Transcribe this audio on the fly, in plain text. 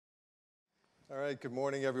All right, good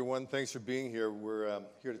morning, everyone. Thanks for being here. We're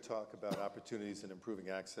here to talk about opportunities in improving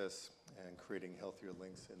access and creating healthier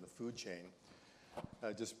links in the food chain.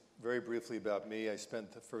 Just very briefly about me, I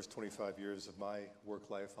spent the first 25 years of my work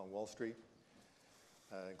life on Wall Street,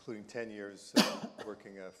 including 10 years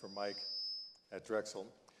working for Mike at Drexel.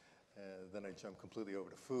 Then I jumped completely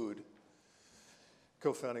over to food,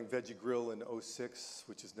 co-founding Veggie Grill in '06,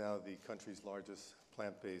 which is now the country's largest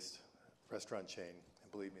plant-based restaurant chain.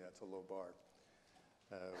 And believe me, that's a low bar.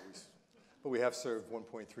 But we have served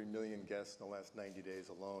 1.3 million guests in the last 90 days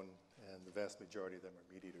alone, and the vast majority of them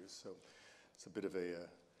are meat eaters. So it's a bit of a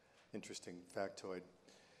interesting factoid.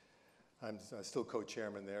 I'm still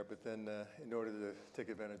co-chairman there, but then in order to take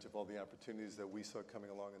advantage of all the opportunities that we saw coming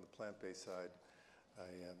along in the plant-based side, I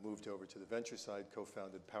moved over to the venture side,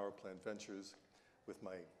 co-founded Powerplant Ventures with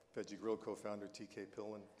my Veggie Grill co-founder, TK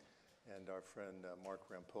Pillen, and our friend Mark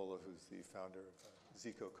Rampolla, who's the founder of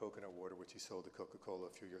Zico Coconut Water, which he sold to Coca-Cola a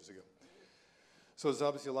few years ago. So there's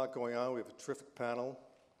obviously a lot going on. We have a terrific panel,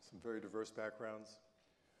 some very diverse backgrounds.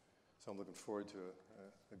 So I'm looking forward to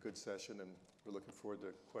a good session, and we're looking forward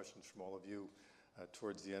to questions from all of you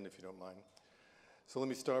towards the end, if you don't mind. So let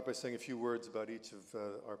me start by saying a few words about each of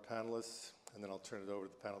our panelists, and then I'll turn it over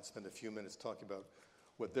to the panel to spend a few minutes talking about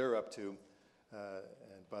what they're up to.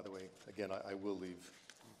 And by the way, again, I will leave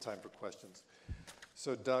time for questions.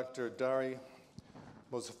 So Dr. Dari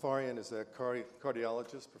Mozaffarian is a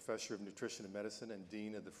cardiologist, professor of nutrition and medicine, and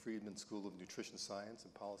dean of the Friedman School of Nutrition Science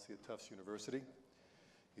and Policy at Tufts University.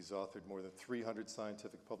 He's authored more than 300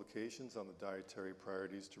 scientific publications on the dietary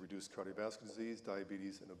priorities to reduce cardiovascular disease,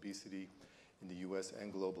 diabetes, and obesity in the US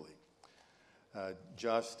and globally.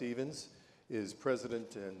 Josh Stevens is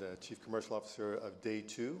president and chief commercial officer of Day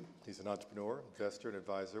 2. He's an entrepreneur, investor, and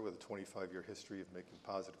advisor with a 25-year history of making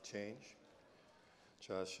positive change.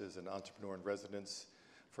 Josh is an entrepreneur in residence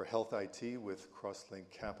for Health IT with Crosslink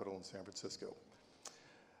Capital in San Francisco.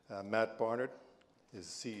 Matt Barnard is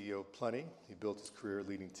CEO of Plenty. He built his career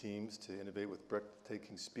leading teams to innovate with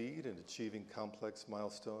breathtaking speed and achieving complex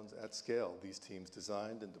milestones at scale. These teams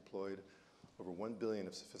designed and deployed over 1 billion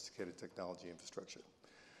of sophisticated technology infrastructure.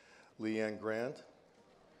 Leanne Grant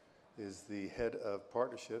is the head of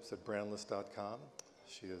partnerships at brandless.com.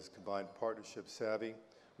 She has combined partnership savvy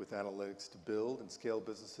with analytics to build and scale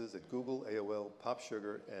businesses at Google, AOL, Pop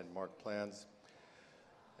Sugar, and Mark Plans.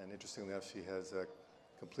 And interestingly enough, she has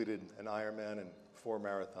completed an Ironman and 4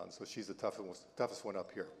 marathons, so she's the toughest one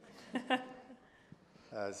up here.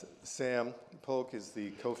 Sam Polk is the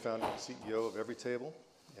co-founder and CEO of Everytable.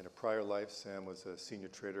 In a prior life, Sam was a senior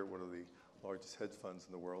trader at one of the largest hedge funds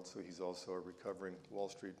in the world, so he's also a recovering Wall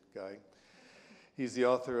Street guy. He's the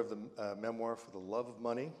author of the memoir For the Love of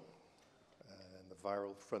Money, and the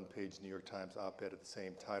viral front-page New York Times op-ed of the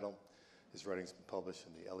same title. His writings have been published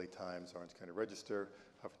in the LA Times, Orange County Register,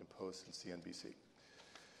 Huffington Post, and CNBC.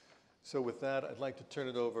 So with that, I'd like to turn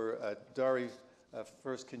it over. Dari,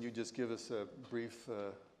 first, can you just give us a brief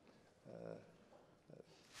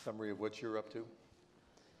summary of what you're up to?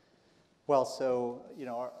 Well, so, you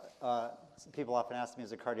know, people often ask me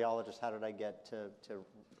as a cardiologist, how did I get to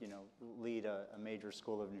lead a major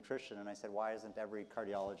school of nutrition? And I said, why isn't every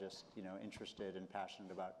cardiologist, interested and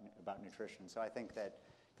passionate about nutrition? So I think that,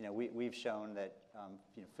 we've shown that,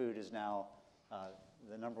 food is now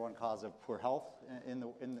the #1 cause of poor health in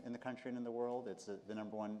the country and in the world. It's the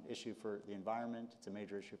 #1 issue for the environment. It's a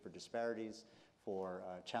major issue for disparities, for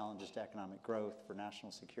challenges to economic growth, for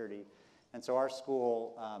national security. And so our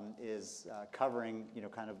school is covering,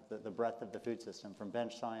 kind of the breadth of the food system, from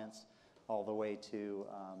bench science all the way to,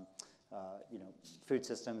 food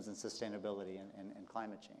systems and sustainability and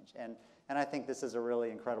climate change. And I think this is a really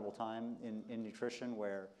incredible time in nutrition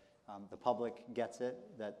where the public gets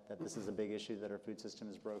it, that this is a big issue, that our food system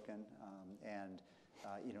is broken, and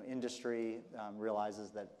industry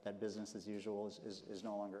realizes that business as usual is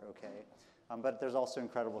no longer okay. But there's also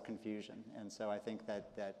incredible confusion, and so I think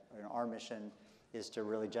that our mission is to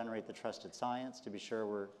really generate the trusted science to be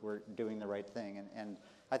sure we're doing the right thing, and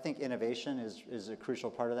I think innovation is a crucial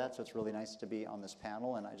part of that. So it's really nice to be on this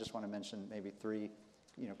panel, and I just want to mention maybe 3,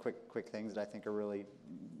 quick things that I think are really,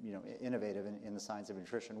 innovative in the science of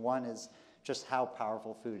nutrition. One is just how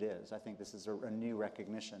powerful food is. I think this is a new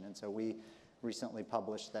recognition, and so we recently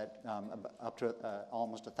published that up to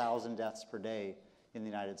almost 1,000 deaths per day in the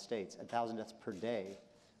United States, 1,000 deaths per day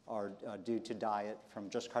are due to diet from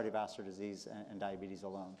just cardiovascular disease and diabetes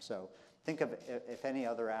alone. So think of if any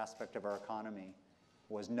other aspect of our economy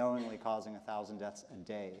was knowingly causing 1,000 deaths a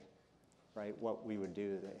day, right, what we would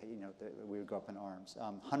do, we would go up in arms,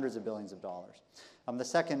 hundreds of billions of dollars. The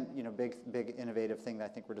second, big innovative thing that I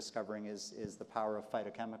think we're discovering is the power of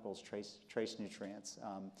phytochemicals, trace nutrients.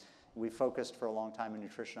 We focused for a long time in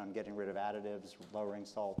nutrition on getting rid of additives, lowering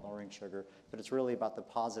salt, lowering sugar, but it's really about the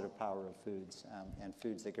positive power of foods and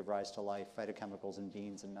foods that give rise to life, phytochemicals in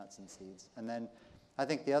beans and nuts and seeds. And then I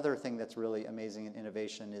think the other thing that's really amazing in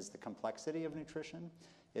innovation is the complexity of nutrition.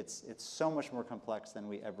 It's so much more complex than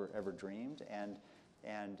we ever dreamed, and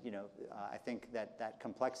I think that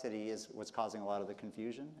complexity is what's causing a lot of the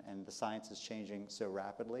confusion, and the science is changing so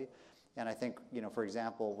rapidly. And I think, for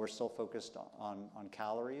example, we're still focused on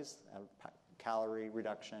calories, calorie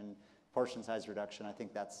reduction, portion size reduction. I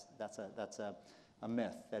think that's a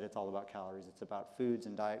myth that it's all about calories. It's about foods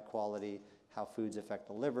and diet quality, how foods affect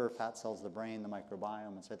the liver, fat cells, the brain, the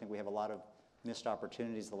microbiome. And so I think we have a lot of missed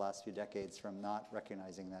opportunities the last few decades from not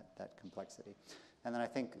recognizing that complexity. And then I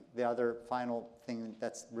think the other final thing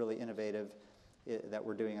that's really innovative that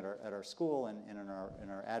we're doing at our school and in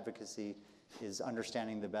our advocacy is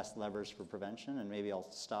understanding the best levers for prevention. And maybe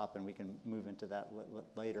I'll stop and we can move into that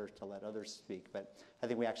later to let others speak. But I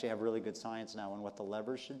think we actually have really good science now on what the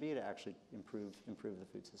levers should be to actually improve the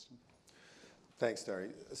food system. Thanks, Dari.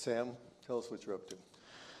 Sam, tell us what you're up to.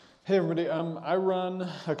 Hey everybody, I run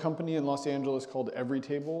a company in Los Angeles called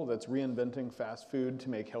EveryTable that's reinventing fast food to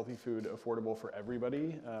make healthy food affordable for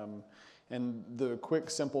everybody. And the quick,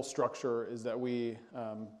 simple structure is that we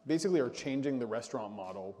basically are changing the restaurant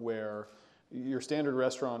model where your standard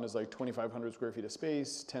restaurant is like 2,500 square feet of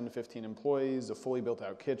space, 10 to 15 employees, a fully built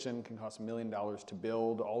out kitchen, can cost $1 million to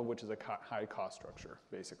build, all of which is a high cost structure,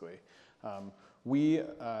 basically. We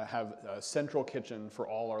have a central kitchen for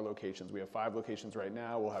all our locations. We have 5 locations right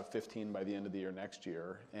now. We'll have 15 by the end of the year next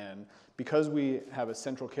year. And because we have a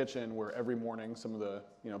central kitchen where every morning some of the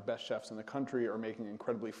best chefs in the country are making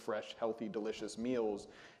incredibly fresh, healthy, delicious meals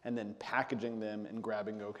and then packaging them in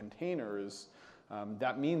grab-and-go containers,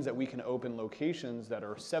 that means that we can open locations that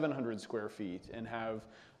are 700 square feet and have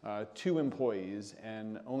 2 employees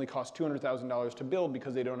and only cost $200,000 to build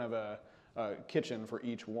because they don't have a kitchen for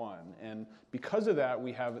each one. And because of that,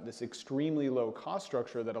 we have this extremely low cost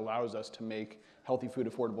structure that allows us to make healthy food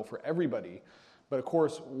affordable for everybody. But of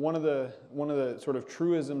course, one of the sort of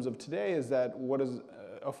truisms of today is that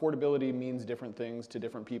affordability means different things to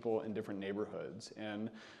different people in different neighborhoods. And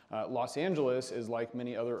Los Angeles is like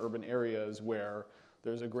many other urban areas where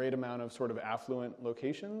there's a great amount of sort of affluent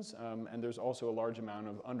locations, and there's also a large amount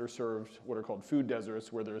of underserved, what are called food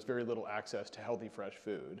deserts, where there's very little access to healthy, fresh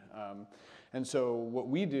food. And so what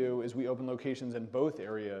we do is we open locations in both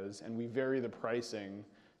areas, and we vary the pricing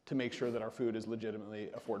to make sure that our food is legitimately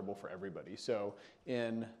affordable for everybody. So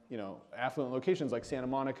in affluent locations like Santa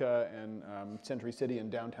Monica and Century City in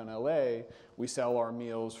downtown LA, we sell our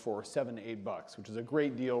meals for $7 to $8, which is a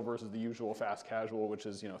great deal versus the usual fast casual, which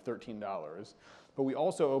is $13. But we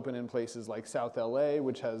also open in places like South LA,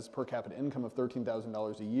 which has per capita income of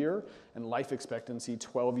 $13,000 a year and life expectancy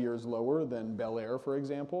 12 years lower than Bel Air, for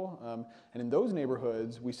example. And in those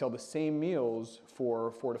neighborhoods, we sell the same meals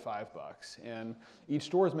for $4 to $5. And each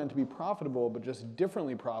store is meant to be profitable, but just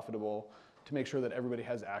differently profitable to make sure that everybody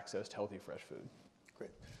has access to healthy, fresh food.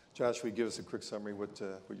 Great. Josh, will you give us a quick summary what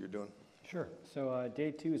you're doing? Sure. So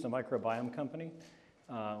Day 2 is a microbiome company.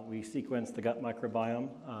 We sequence the gut microbiome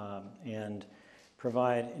and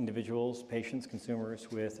provide individuals, patients,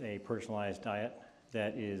 consumers with a personalized diet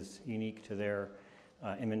that is unique to their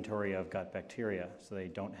inventory of gut bacteria, so they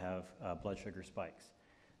don't have blood sugar spikes.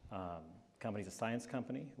 Company's a science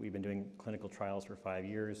company. We've been doing clinical trials for 5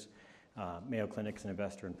 years. Mayo Clinic's an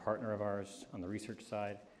investor and partner of ours on the research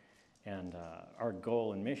side. And our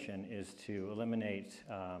goal and mission is to eliminate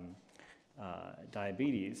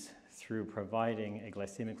diabetes through providing a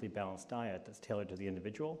glycemically balanced diet that's tailored to the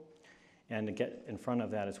individual, and to get in front of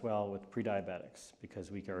that as well with pre-diabetics, because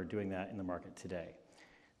we are doing that in the market today.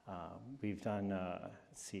 We've done,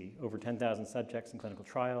 over 10,000 subjects in clinical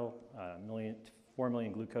trial, 4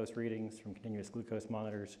 million glucose readings from continuous glucose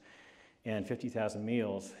monitors, and 50,000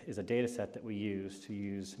 meals is a data set that we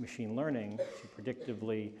use machine learning to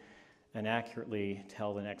predictively and accurately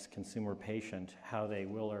tell the next consumer patient how they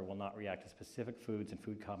will or will not react to specific foods and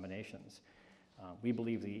food combinations. We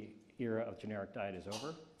believe the era of generic diet is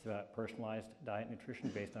over. It's about personalized diet and nutrition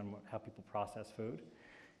based on how people process food.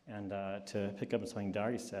 And to pick up on something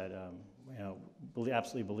Dari said,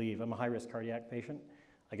 absolutely believe. I'm a high-risk cardiac patient.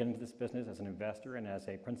 I get into this business as an investor and as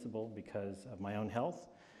a principal because of my own health,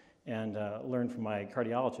 and learned from my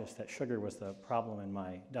cardiologist that sugar was the problem in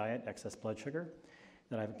my diet, excess blood sugar,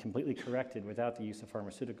 that I've completely corrected without the use of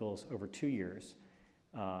pharmaceuticals over 2 years.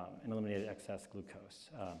 and eliminated excess glucose,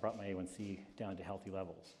 brought my A1C down to healthy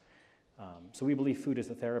levels. So we believe food is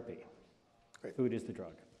the therapy. Great. Food is the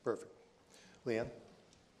drug. Perfect. Leanne?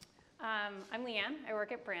 I'm Leanne. I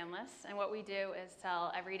work at Brandless, and what we do is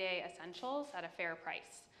sell everyday essentials at a fair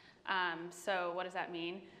price. So what does that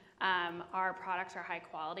mean? Our products are high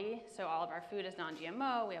quality, so all of our food is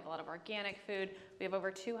non-GMO. We have a lot of organic food. We have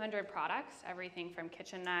over 200 products, everything from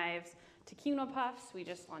kitchen knives to quinoa puffs. We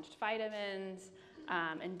just launched vitamins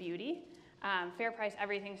and beauty. Fair price,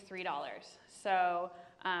 everything's $3. So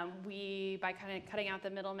by kind of cutting out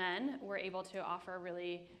the middlemen, we're able to offer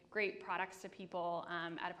really great products to people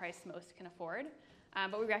at a price most can afford.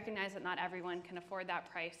 But we recognize that not everyone can afford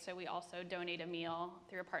that price, so we also donate a meal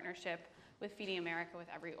through a partnership with Feeding America with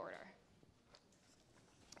every order.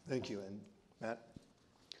 Thank you. And Matt?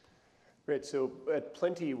 Great. So at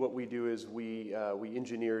Plenty, what we do is we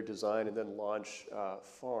engineer, design, and then launch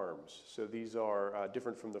farms. So these are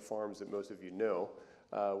different from the farms that most of you know.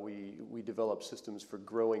 We develop systems for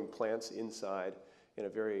growing plants inside in a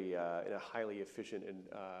very in a highly efficient and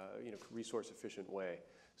resource efficient way.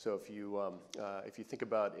 So if you think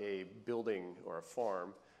about a building or a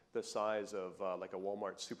farm the size of like a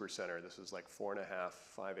Walmart supercenter, this is like 4.5,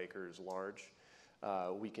 5 acres large.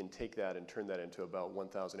 We can take that and turn that into about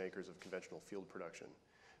 1,000 acres of conventional field production.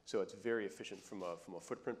 So it's very efficient from a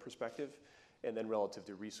footprint perspective. And then relative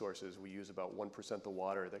to resources, we use about 1% the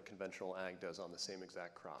water that conventional ag does on the same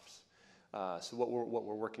exact crops. So what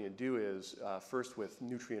we're working to do is first with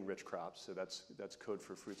nutrient-rich crops, so that's code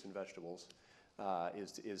for fruits and vegetables,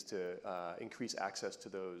 is to increase access to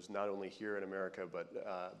those not only here in America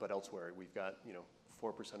but elsewhere. We've got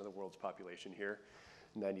 4% of the world's population here,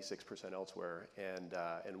 96% elsewhere, and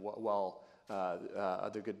while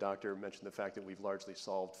other good doctor mentioned the fact that we've largely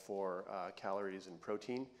solved for calories and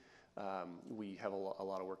protein, we have a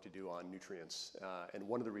lot of work to do on nutrients. And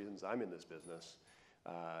one of the reasons I'm in this business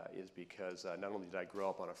is because not only did I grow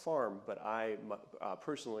up on a farm, but I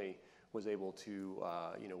personally was able to,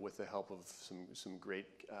 with the help of some great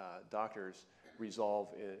doctors, resolve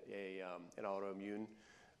an autoimmune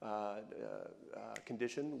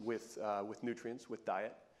condition with nutrients, with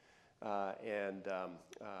diet, and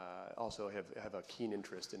also have a keen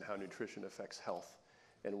interest in how nutrition affects health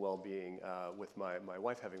and well-being. With my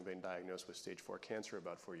wife having been diagnosed with stage 4 cancer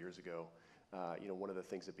about 4 years ago, one of the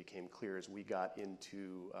things that became clear as we got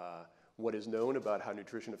into what is known about how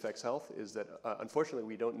nutrition affects health is that unfortunately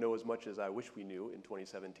we don't know as much as I wish we knew in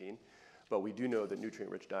 2017, but we do know that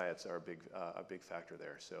nutrient-rich diets are a big factor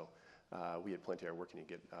there. So we at Plenty are working to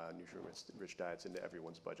get nutrient-rich diets into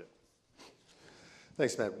everyone's budget.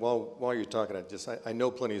 Thanks, Matt. While you're talking, I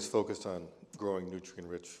know Plenty is focused on growing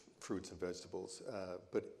nutrient-rich fruits and vegetables,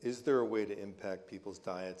 but is there a way to impact people's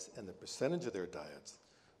diets and the percentage of their diets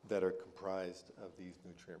that are comprised of these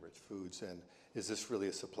nutrient-rich foods? And is this really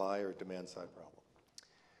a supply or demand side problem?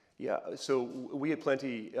 Yeah, so we at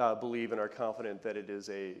Plenty believe and are confident that it is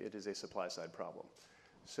a supply side problem.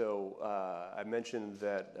 So I mentioned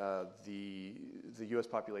that the U.S.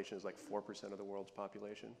 population is like 4% of the world's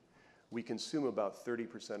population. We consume about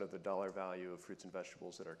 30% of the dollar value of fruits and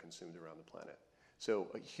vegetables that are consumed around the planet. So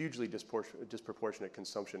a hugely disproportionate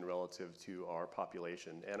consumption relative to our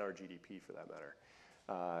population and our GDP for that matter.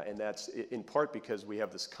 And that's in part because we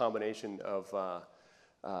have this combination of,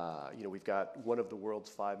 we've got one of the world's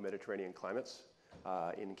 5 Mediterranean climates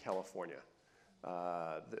in California.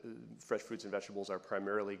 Fresh fruits and vegetables are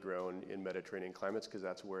primarily grown in Mediterranean climates because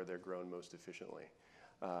that's where they're grown most efficiently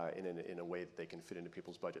in a way that they can fit into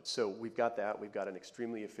people's budgets. So we've got that. We've got an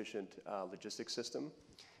extremely efficient logistics system,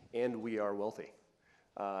 and we are wealthy.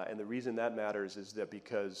 And the reason that matters is that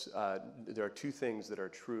because there are 2 things that are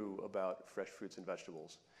true about fresh fruits and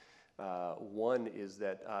vegetables. One is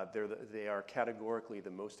that they are categorically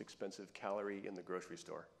the most expensive calorie in the grocery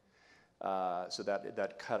store. So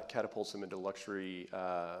that catapults them into luxury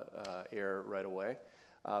air right away.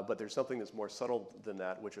 But there's something that's more subtle than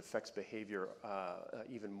that, which affects behavior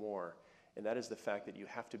even more, and that is the fact that you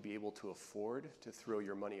have to be able to afford to throw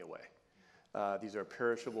your money away. These are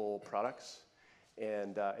perishable products.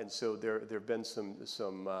 And so there have been some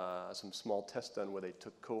small tests done where they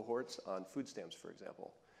took cohorts on food stamps, for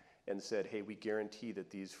example, and said, hey, we guarantee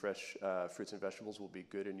that these fresh fruits and vegetables will be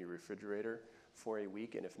good in your refrigerator for a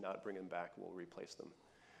week, and if not, bring them back, we'll replace them.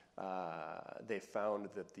 They found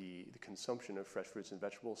that the consumption of fresh fruits and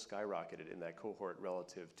vegetables skyrocketed in that cohort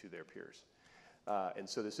relative to their peers. And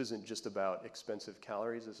so this isn't just about expensive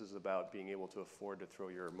calories, this is about being able to afford to throw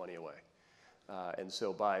your money away. And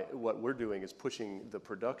so by what we're doing is pushing the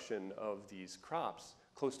production of these crops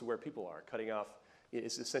close to where people are, cutting off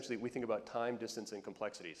It's essentially, we think about time, distance, and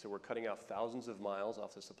complexity. So we're cutting out thousands of miles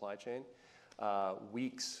off the supply chain.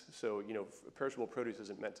 Weeks, so perishable produce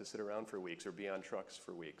isn't meant to sit around for weeks or be on trucks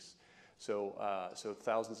for weeks. So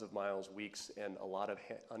thousands of miles, weeks, and a lot of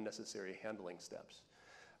unnecessary handling steps.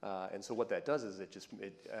 And so what that does is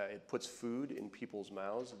it puts food in people's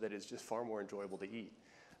mouths that is just far more enjoyable to eat.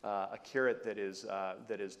 A carrot that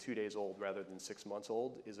is 2 days old rather than 6 months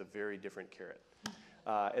old is a very different carrot.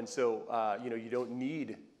 And so you don't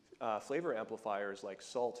need flavor amplifiers like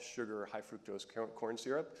salt, sugar, high fructose corn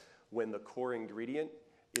syrup when the core ingredient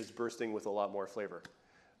is bursting with a lot more flavor.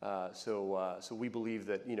 So we believe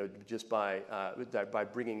that just by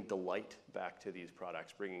bringing delight back to these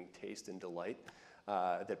products, bringing taste and delight,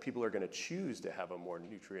 that people are going to choose to have a more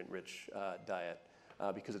nutrient-rich diet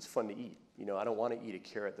because it's fun to eat. I don't want to eat a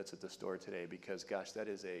carrot that's at the store today because, gosh, that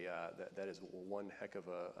is one heck of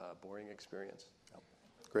a boring experience.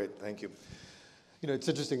 Great, thank you. It's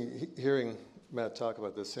interesting hearing Matt talk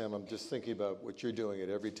about this, Sam. I'm just thinking about what you're doing at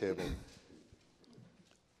Every Table.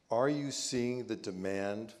 Are you seeing the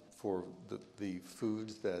demand for the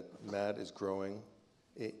foods that Matt is growing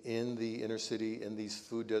in the inner city, in these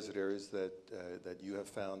food desert areas that you have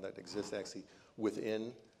found that exist actually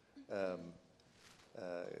within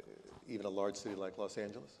even a large city like Los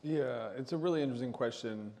Angeles? Yeah, it's a really interesting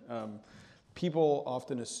question. People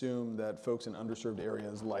often assume that folks in underserved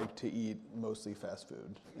areas like to eat mostly fast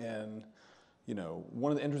food. And,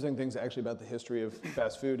 one of the interesting things actually about the history of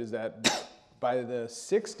fast food is that by the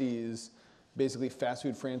 60s, basically fast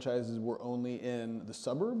food franchises were only in the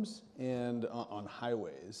suburbs and on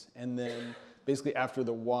highways. And then basically after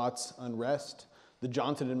the Watts unrest, the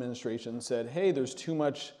Johnson administration said, hey, there's too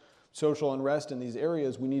much social unrest in these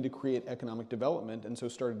areas, we need to create economic development, and so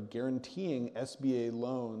started guaranteeing SBA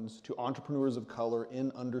loans to entrepreneurs of color in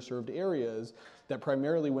underserved areas that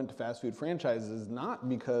primarily went to fast food franchises, not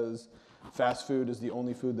because fast food is the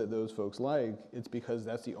only food that those folks like, it's because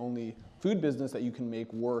that's the only food business that you can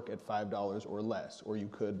make work at $5 or less, or you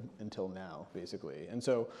could until now, basically. And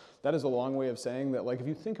so that is a long way of saying that, if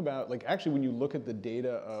you think about, actually when you look at the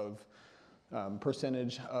data of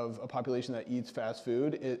percentage of a population that eats fast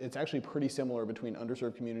food, it's actually pretty similar between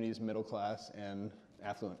underserved communities, middle class, and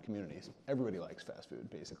affluent communities. Everybody likes fast food,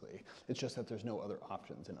 basically. It's just that there's no other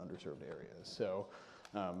options in underserved areas. So,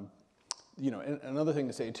 and another thing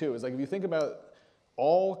to say too is if you think about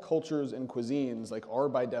all cultures and cuisines, are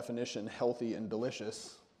by definition healthy and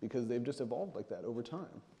delicious because they've just evolved like that over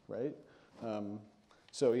time, right?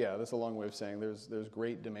 So yeah, that's a long way of saying there's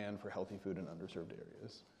great demand for healthy food in underserved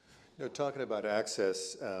areas. Talking about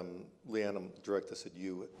access, Leanne, I'll direct this at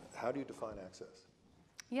you. How do you define access?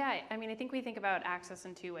 Yeah, I think we think about access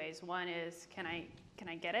in two ways. One is, can I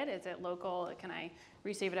get it? Is it local? Can I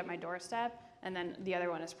receive it at my doorstep? And then the other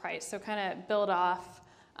one is price. So kind of build off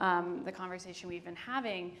the conversation we've been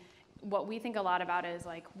having. What we think a lot about is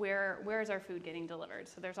where is our food getting delivered?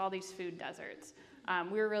 So there's all these food deserts.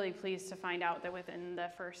 We were really pleased to find out that within the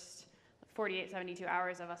first 48, 72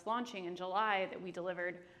 hours of us launching in July that we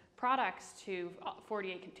delivered products to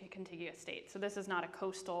 48 contiguous states. So this is not a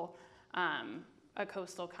coastal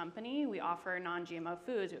company. We offer non-GMO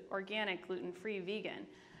foods, organic, gluten-free, vegan.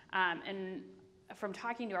 And from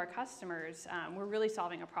talking to our customers, we're really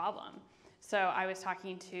solving a problem. So I was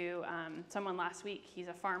talking to someone last week. He's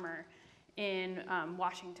a farmer in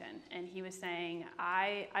Washington, and he was saying,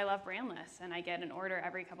 I love brandless, and I get an order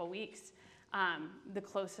every couple weeks. The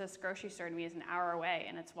closest grocery store to me is an hour away,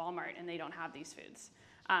 and it's Walmart, and they don't have these foods.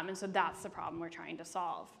 And so that's the problem we're trying to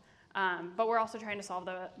solve. But we're also trying to solve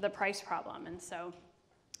the price problem. And so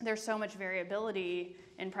there's so much variability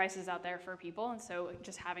in prices out there for people. And so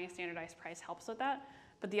just having a standardized price helps with that.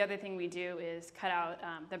 But the other thing we do is cut out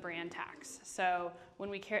the brand tax. So when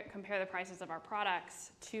we compare the prices of our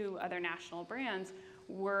products to other national brands,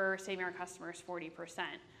 we're saving our customers 40%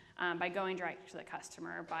 by going direct to the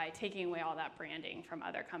customer, by taking away all that branding from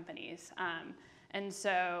other companies. And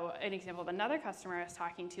so an example of another customer I was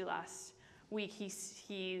talking to last week,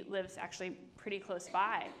 he lives actually pretty close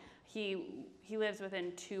by. He lives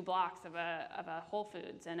within 2 blocks of a Whole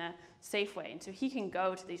Foods and a Safeway, and so he can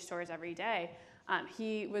go to these stores every day.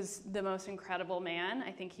 He was the most incredible man.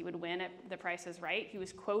 I think he would win at The Price is Right. He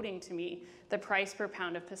was quoting to me the price per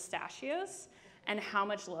pound of pistachios and how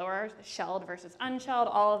much lower, shelled versus unshelled,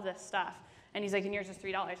 all of this stuff. And he's like, and yours is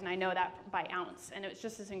 $3, and I know that by ounce. And it was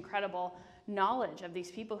just this incredible knowledge of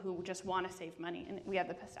these people who just want to save money. And we have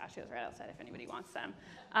the pistachios right outside if anybody wants them.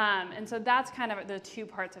 And so that's kind of the 2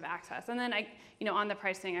 parts of access. And then on the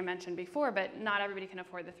pricing I mentioned before, but not everybody can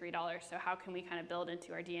afford the $3. So how can we kind of build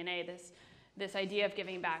into our DNA this this idea of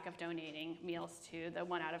giving back, of donating meals to the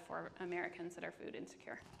 1 out of 4 Americans that are food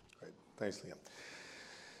insecure. Great. Thanks,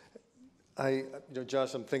 Liam.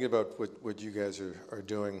 Josh, I'm thinking about what you guys are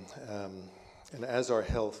doing, and as our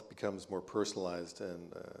health becomes more personalized,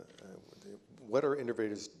 and what are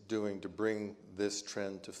Innovators doing to bring this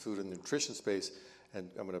trend to food and nutrition space? And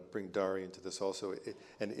I'm going to bring Dari into this also.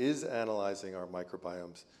 And is analyzing our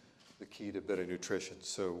microbiomes the key to better nutrition?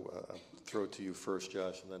 So I'll throw it to you first,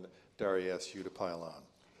 Josh, and then Dari asks you to pile on.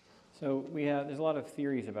 So there's a lot of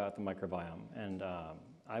theories about the microbiome, and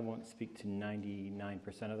I won't speak to 99%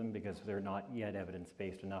 of them because they're not yet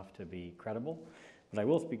evidence-based enough to be credible. But I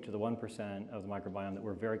will speak to the 1% of the microbiome that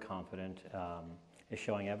we're very confident is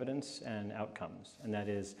showing evidence and outcomes, and that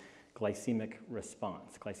is glycemic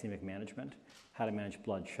response, glycemic management, how to manage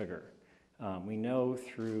blood sugar. We know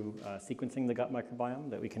through sequencing the gut microbiome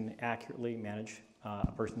that we can accurately manage a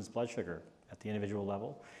person's blood sugar at the individual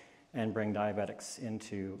level and bring diabetics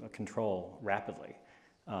into control rapidly.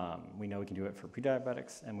 We know we can do it for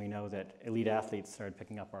pre-diabetics, and we know that elite athletes started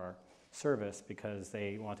picking up our service because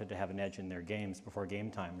they wanted to have an edge in their games before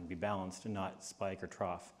game time and be balanced and not spike or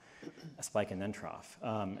trough, a spike and then trough.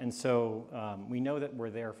 And so we know that we're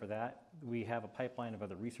there for that. We have a pipeline of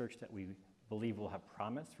other research that we believe will have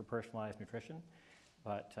promise for personalized nutrition,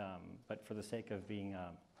 but for the sake of being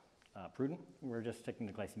prudent, we're just sticking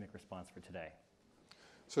to glycemic response for today.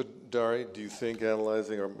 So Dari, do you think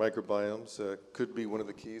analyzing our microbiomes could be one of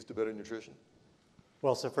the keys to better nutrition?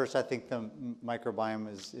 Well, so first, I think the microbiome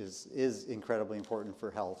is incredibly important for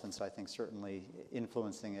health, and so I think certainly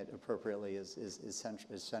influencing it appropriately is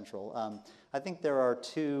central. I think there are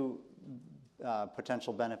two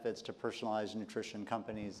potential benefits to personalized nutrition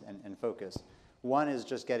companies and focus. One is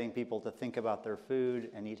just getting people to think about their food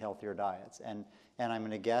and eat healthier diets. And I'm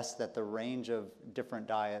going to guess that the range of different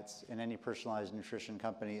diets in any personalized nutrition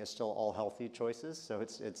company is still all healthy choices. So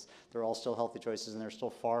they're all still healthy choices, and they're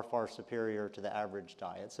still far, far superior to the average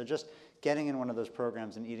diet. So just getting in one of those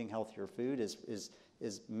programs and eating healthier food is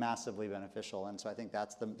massively beneficial. And so I think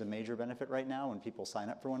that's the major benefit right now. When people sign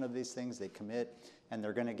up for one of these things, they commit, and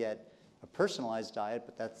they're going to get a personalized diet,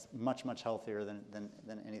 but that's much, much healthier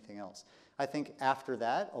than anything else. I think after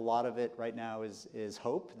that, a lot of it right now is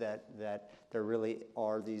hope that there really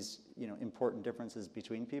are these important differences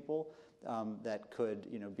between people that could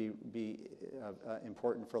be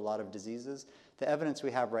important for a lot of diseases. The evidence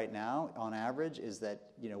we have right now, on average, is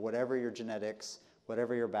that whatever your genetics,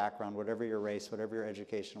 whatever your background, whatever your race, whatever your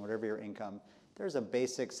education, whatever your income, there's a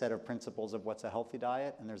basic set of principles of what's a healthy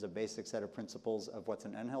diet, and there's a basic set of principles of what's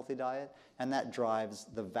an unhealthy diet, and that drives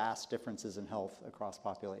the vast differences in health across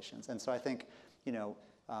populations. And so I think,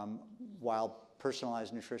 while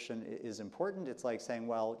personalized nutrition is important, it's like saying,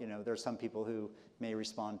 well, there's some people who may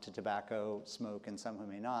respond to tobacco, smoke, and some who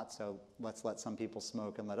may not, so let's let some people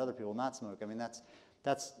smoke and let other people not smoke. I mean, that's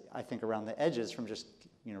I think, around the edges from just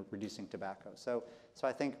reducing tobacco. So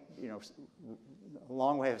I think, a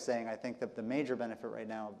long way of saying, I think that the major benefit right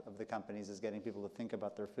now of the companies is getting people to think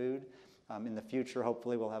about their food. In the future,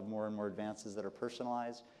 hopefully, we'll have more and more advances that are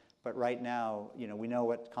personalized. But right now, we know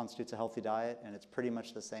what constitutes a healthy diet, and it's pretty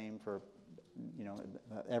much the same for,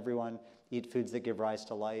 everyone. Eat foods that give rise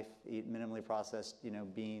to life. Eat minimally processed,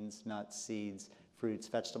 beans, nuts, seeds, fruits,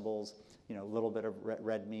 vegetables. A little bit of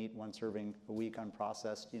red meat, 1 serving a week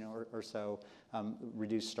unprocessed, or so.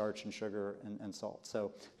 Reduce starch and sugar and salt.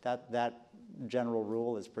 So that general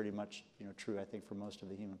rule is pretty much, true, I think, for most of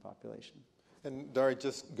the human population. And Dari,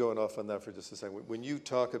 just going off on that for just a second, when you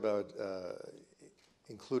talk about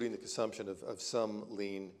including the consumption of some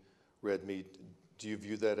lean red meat, do you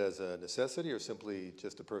view that as a necessity or simply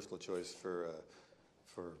just a personal choice for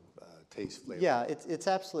taste, flavor? Yeah, it's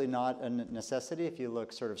absolutely not a necessity if you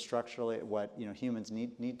look sort of structurally at what humans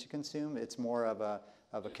need to consume. It's more of a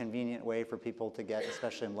convenient way for people to get,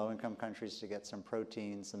 especially in low-income countries, to get some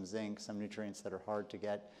protein, some zinc, some nutrients that are hard to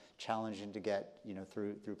get, challenging to get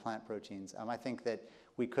through plant proteins. I think that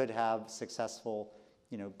we could have successful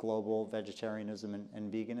global vegetarianism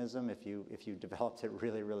and veganism if you developed it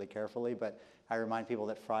really, really carefully. But I remind people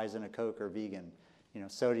that fries in a Coke are vegan.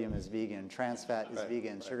 Sodium is vegan, trans fat is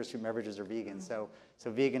vegan, sugar-sweetened beverages are vegan. So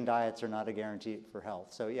vegan diets are not a guarantee for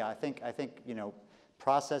health. So yeah, I think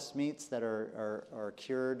processed meats that are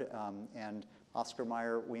cured and Oscar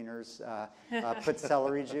Mayer wieners put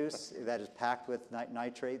celery juice that is packed with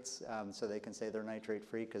nitrates, so they can say they're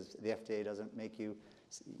nitrate-free because the FDA doesn't make you.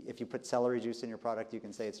 If you put celery juice in your product, you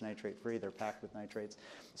can say it's nitrate-free. They're packed with nitrates.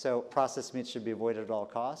 So processed meats should be avoided at all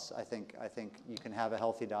costs. I think you can have a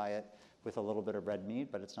healthy diet with a little bit of red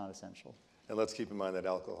meat, but it's not essential. And let's keep in mind that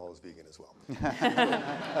alcohol is vegan as well.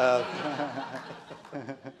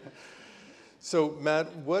 So Matt,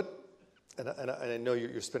 and I know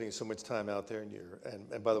you're spending so much time out there,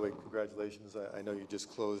 and by the way, congratulations. I know you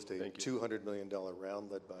just closed a $200 million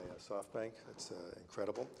round led by SoftBank. That's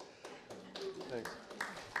incredible. Thanks.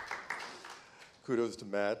 Kudos to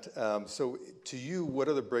Matt. So to you, what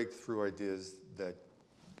are the breakthrough ideas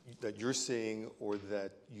that you're seeing or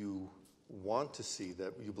that you want to see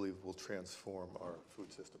that you believe will transform our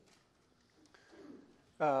food system?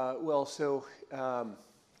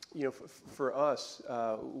 For us,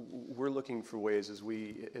 we're looking for ways as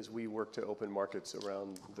we work to open markets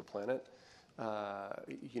around the planet.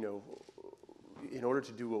 In order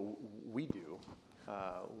to do what we do,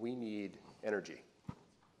 we need energy.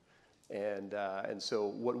 And so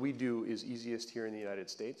what we do is easiest here in the United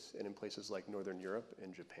States and in places like Northern Europe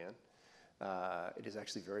and Japan. It is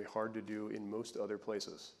actually very hard to do in most other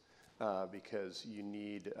places because you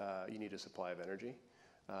need a supply of energy,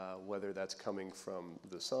 whether that's coming from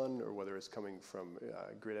the sun or whether it's coming from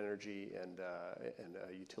grid energy and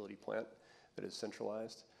a utility plant that is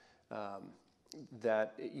centralized.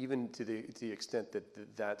 That even to the extent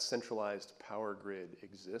that centralized power grid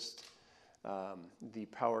exists, the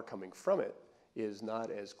power coming from it is not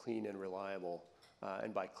as clean and reliable.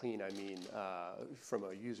 And by clean, I mean from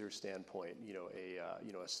a user standpoint,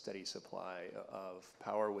 a steady supply of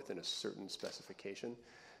power within a certain specification,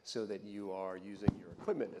 so that you are using your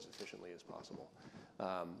equipment as efficiently as possible.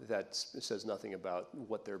 That says nothing about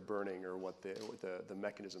what they're burning or what the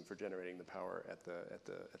mechanism for generating the power at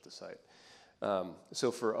the site.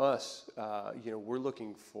 So for us, we're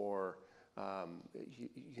looking for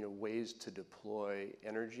ways to deploy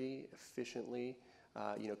energy efficiently,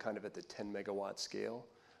 kind of at the 10 megawatt scale,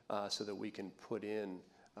 so that we can put in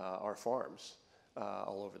our farms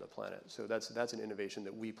all over the planet. So that's an innovation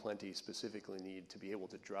that we Plenty specifically need to be able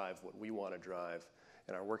to drive what we want to drive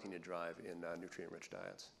and are working to drive in nutrient-rich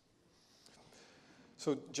diets.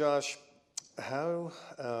 So Josh, how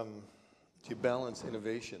do you balance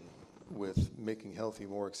innovation with making healthy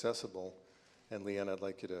more accessible? And Leanne, I'd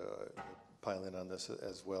like you to pile in on this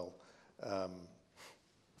as well.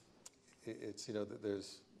 It's,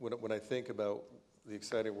 there's, when I think about the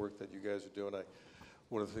exciting work that you guys are doing,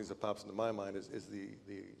 one of the things that pops into my mind is the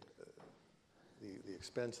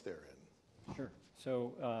expense therein. Sure.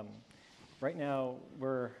 So right now,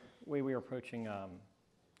 the way we're approaching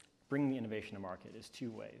bringing the innovation to market is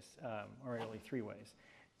two ways, or really three ways.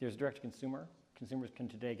 There's direct to consumer. Consumers can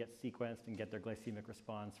today get sequenced and get their glycemic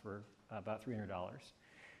response for about $300.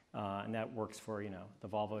 And that works for, the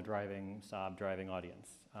Volvo driving, Saab driving audience.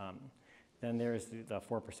 Then there's the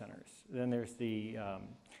 4%ers. Then there's the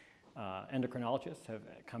endocrinologists have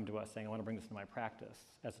come to us saying, I want to bring this into my practice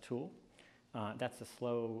as a tool. That's a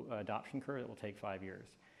slow adoption curve that will take 5 years.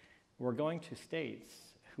 We're going to states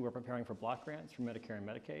who are preparing for block grants from Medicare and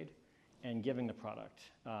Medicaid and giving the product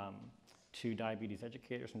to diabetes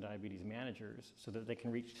educators and diabetes managers so that they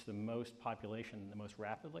can reach the most population the most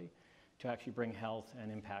rapidly to actually bring health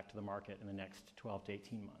and impact to the market in the next 12 to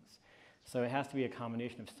 18 months. So it has to be a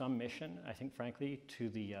combination of some mission, I think, frankly, to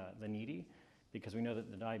the needy, because we know that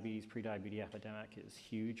the diabetes, pre-diabetes epidemic is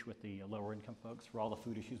huge with the lower income folks for all the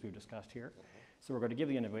food issues we've discussed here. So we're going to give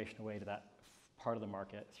the innovation away to that part of the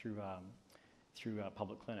market through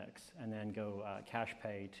public clinics, and then go cash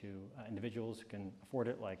pay to individuals who can afford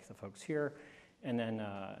it, like the folks here, and then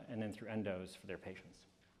through endos for their patients.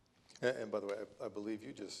 And by the way, I believe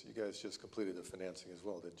you guys just completed the financing as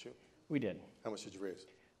well, didn't you? We did. How much did you raise?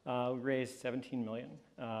 We raised $17 million,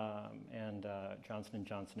 and Johnson &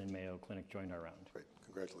 Johnson and Mayo Clinic joined our round. Great,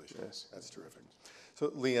 congratulations. Yes. That's terrific. So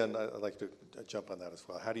Leanne, I'd like to jump on that as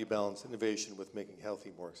well. How do you balance innovation with making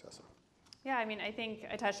healthy more accessible? Yeah, I mean, I think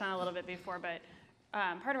I touched on it a little bit before, but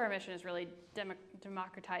part of our mission is really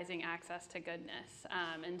democratizing access to goodness.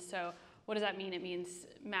 And so what does that mean? It means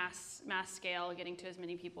mass scale, getting to as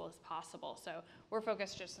many people as possible. So we're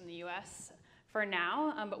focused just in the U.S. for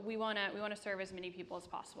now, but we want to serve as many people as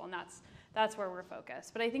possible, and that's where we're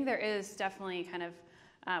focused. But I think there is definitely kind of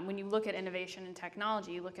when you look at innovation and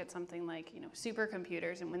technology, you look at something like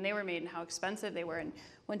supercomputers and when they were made and how expensive they were, and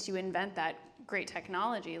once you invent that great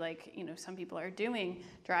technology, like some people are doing,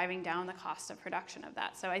 driving down the cost of production of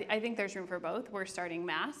that. So I think there's room for both. We're starting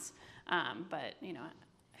mass, but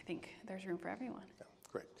I think there's room for everyone. Yeah,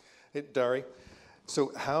 great. Hey, Dari,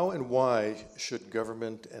 so how and why should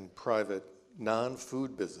government and private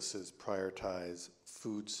non-food businesses prioritize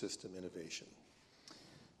food system innovation?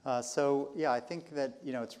 I think that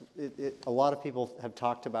a lot of people have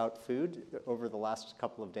talked about food over the last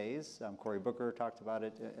couple of days. Cory Booker talked about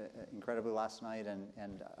it incredibly last night,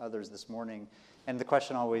 and others this morning. And the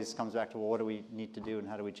question always comes back to, well, what do we need to do, and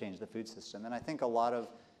how do we change the food system? And I think a lot of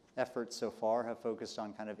efforts so far have focused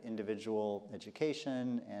on kind of individual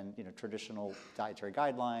education and traditional dietary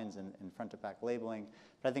guidelines and front-to-pack labeling.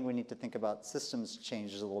 But I think we need to think about systems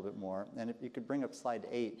changes a little bit more. And if you could bring up slide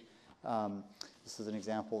 8, this is an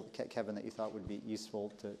example, Kevin, that you thought would be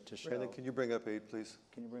useful to show. Brandon, can you bring up 8, please?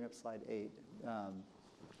 Can you bring up slide 8?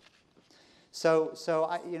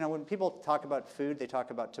 When people talk about food, they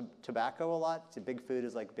talk about tobacco a lot. Big food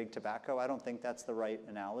is like big tobacco. I don't think that's the right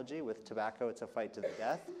analogy. With tobacco, it's a fight to the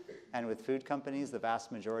death. And with food companies, the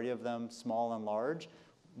vast majority of them, small and large,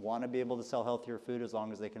 want to be able to sell healthier food as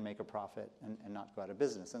long as they can make a profit and not go out of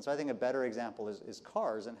business. And so I think a better example is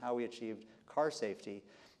cars and how we achieved car safety.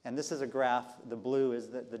 And this is a graph. The blue is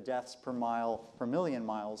the deaths per million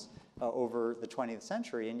miles over the 20th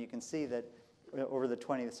century. And you can see that over the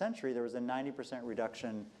 20th century, there was a 90%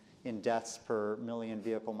 reduction in deaths per million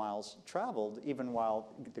vehicle miles traveled, even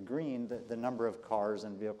while the green, the number of cars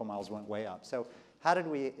and vehicle miles went way up. So how did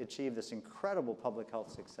we achieve this incredible public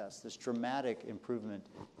health success, this dramatic improvement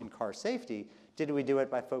in car safety? Did we do it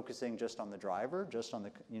by focusing just on the driver, just on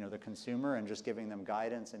the consumer, and just giving them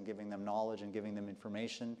guidance and giving them knowledge and giving them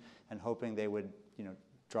information and hoping they would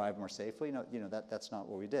drive more safely? No, that's not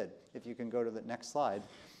what we did. If you can go to the next slide.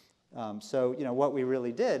 What we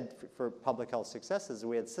really did for public health successes is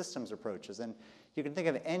we had systems approaches. And you can think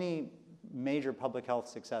of any major public health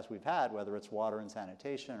success we've had, whether it's water and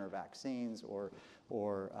sanitation or vaccines or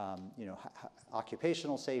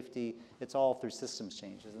occupational safety, it's all through systems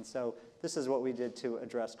changes. And so this is what we did to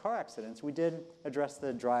address car accidents. We did address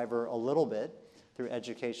the driver a little bit through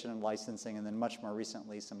education and licensing, and then much more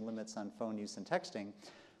recently, some limits on phone use and texting.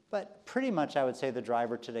 But pretty much, I would say the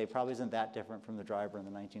driver today probably isn't that different from the driver in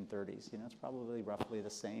the 1930s. It's probably roughly the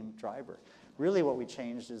same driver. Really what we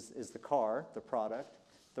changed is the car, the product,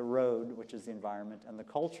 the road, which is the environment, and the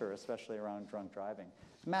culture, especially around drunk driving.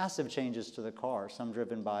 Massive changes to the car, some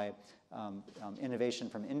driven by innovation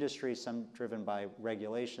from industry, some driven by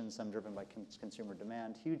regulation, some driven by consumer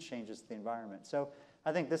demand, huge changes to the environment. So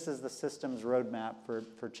I think this is the systems roadmap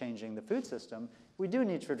for changing the food system. We do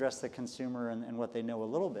need to address the consumer and what they know a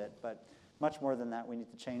little bit, but much more than that, we need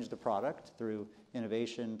to change the product through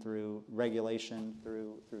innovation, through regulation,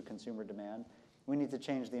 through consumer demand. We need to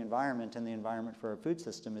change the environment, and the environment for our food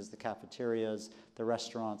system is the cafeterias, the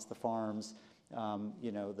restaurants, the farms,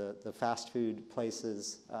 the fast food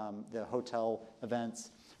places, the hotel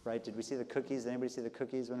events, right? Did we see the cookies? Did anybody see the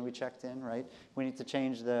cookies when we checked in, right? We need to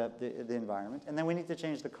change the environment. And then we need to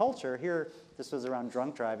change the culture. Here, this was around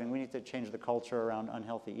drunk driving. We need to change the culture around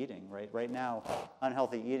unhealthy eating, right? Right now,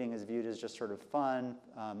 unhealthy eating is viewed as just sort of fun,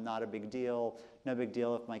 not a big deal. No big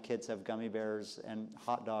deal if my kids have gummy bears and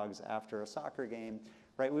hot dogs after a soccer game,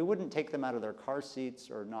 right? We wouldn't take them out of their car seats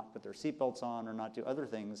or not put their seatbelts on or not do other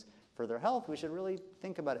things for their health. We should really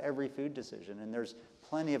think about every food decision. And there's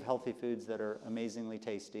plenty of healthy foods that are amazingly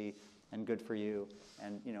tasty and good for you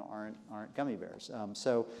and aren't gummy bears.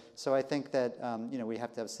 So I think that we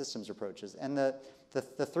have to have systems approaches. And the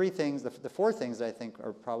four things that I think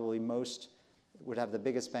are probably would have the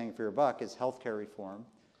biggest bang for your buck is healthcare reform.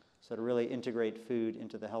 So to really integrate food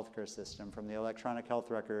into the healthcare system, from the electronic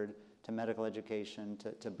health record to medical education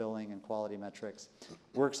to billing and quality metrics.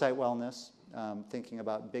 Worksite wellness, thinking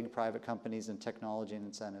about big private companies and technology and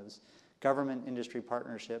incentives. Government industry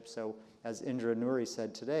partnerships. So as Indra Nouri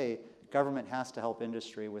said today, government has to help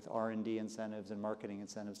industry with R&D incentives and marketing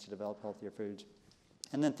incentives to develop healthier foods.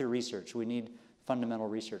 And then through research, we need fundamental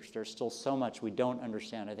research. There's still so much we don't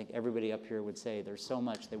understand. I think everybody up here would say there's so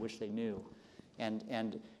much they wish they knew.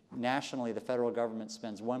 And nationally, the federal government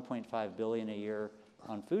spends $1.5 billion a year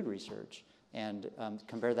on food research, and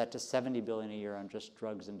compare that to $70 billion a year on just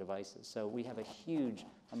drugs and devices. So we have a huge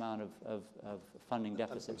amount of funding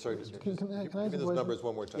deficit. I'm sorry, can I give me those numbers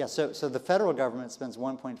one more time. Yeah, so the federal government spends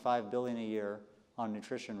 $1.5 billion a year on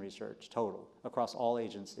nutrition research total across all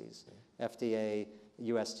agencies, FDA,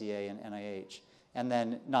 USDA, and NIH. And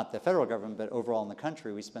then not the federal government, but overall in the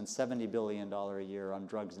country, we spend $70 billion a year on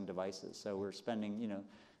drugs and devices. So we're spending,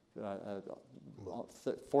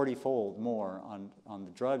 40-fold more on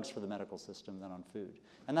the drugs for the medical system than on food.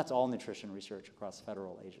 And that's all nutrition research across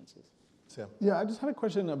federal agencies. Sam? Yeah, I just had a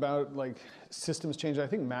question about systems change. I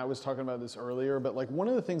think Matt was talking about this earlier, but one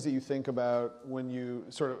of the things that you think about when you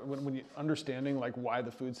when you understanding why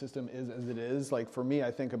the food system is as it is, for me,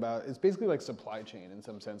 I think about it's basically supply chain in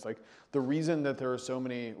some sense. The reason that there are so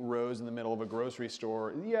many rows in the middle of a grocery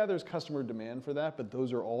store, yeah, there's customer demand for that, but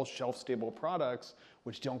those are all shelf-stable products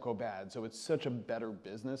which don't go bad. So it's such a better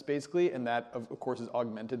business, basically, and that, of course, is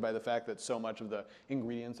augmented by the fact that so much of the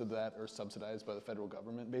ingredients of that are subsidized by the federal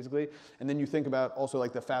government, basically. And then you think about also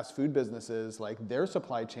the fast food businesses, their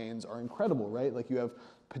supply chains are incredible, right? You have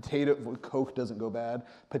Coke doesn't go bad.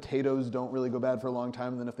 Potatoes don't really go bad for a long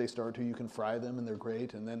time. And then if they start to, you can fry them and they're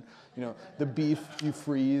great. And then, the beef you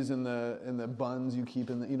freeze and the buns you keep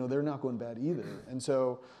in they're not going bad either. And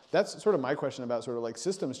so that's sort of my question about sort of like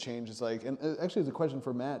systems change. Is like, and actually it's a question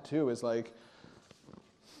for Matt too, is like,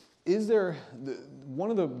 is there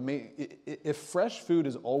one of the main, if fresh food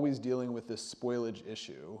is always dealing with this spoilage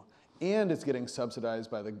issue and it's getting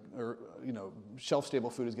subsidized by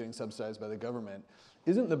shelf-stable food is getting subsidized by the government,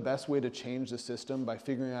 isn't the best way to change the system by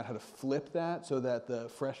figuring out how to flip that so that the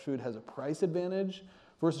fresh food has a price advantage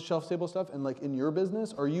versus shelf-stable stuff? And like in your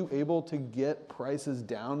business, are you able to get prices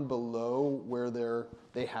down below where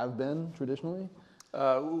they have been traditionally?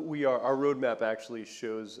 We are. Our roadmap actually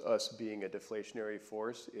shows us being a deflationary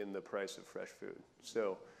force in the price of fresh food.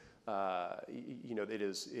 So, it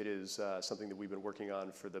is something that we've been working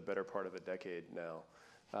on for the better part of a decade now.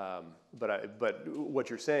 But what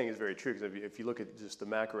you're saying is very true, because if you look at just the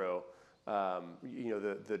macro,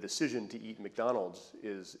 the decision to eat McDonald's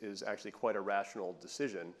is actually quite a rational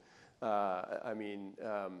decision. Again,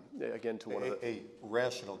 to one of a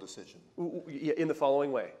rational decision. In the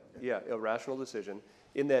following way, a rational decision,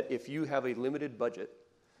 in that if you have a limited budget,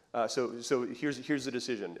 so here's the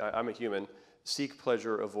decision. I'm a human. Seek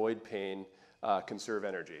pleasure, avoid pain, conserve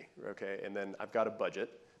energy. Okay, and then I've got a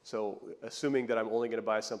budget. So assuming that I'm only going to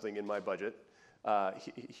buy something in my budget,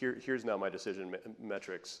 here's now my decision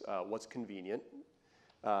metrics. What's convenient?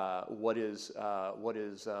 What is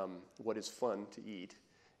fun to eat?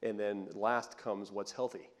 And then last comes what's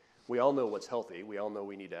healthy. We all know what's healthy. We all know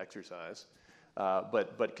we need to exercise.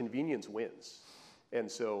 But convenience wins. And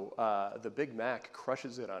so the Big Mac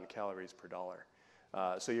crushes it on calories per dollar.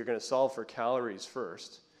 So you're going to solve for calories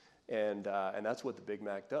first, and that's what the Big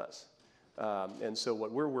Mac does. And so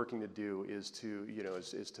what we're working to do is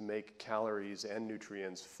to make calories and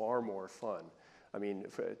nutrients far more fun. I mean,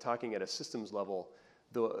 talking at a systems level,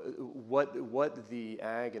 what the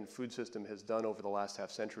ag and food system has done over the last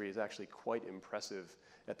half century is actually quite impressive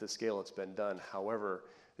at the scale it's been done. However,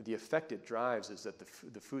 the effect it drives is that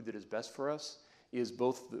the food that is best for us is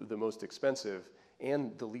both the most expensive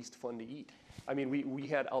and the least fun to eat. I mean, we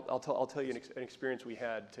had, I'll tell you an experience we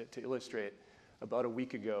had to illustrate. About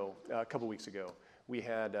a couple weeks ago, we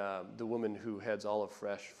had the woman who heads Olive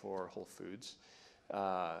Fresh for Whole Foods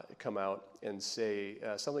come out and say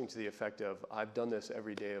something to the effect of, I've done this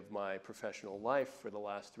every day of my professional life for the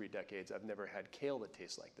last 3 decades. I've never had kale that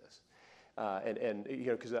tastes like this.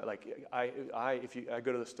 Because if I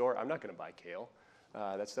go to the store, I'm not going to buy kale.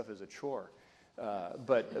 That stuff is a chore.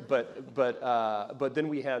 But then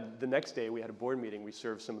the next day we had a board meeting. We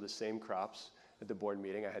served some of the same crops at the board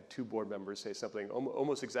meeting. I had 2 board members say something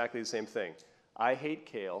almost exactly the same thing. I hate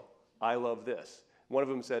kale. I love this. One of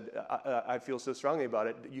them said, I feel so strongly about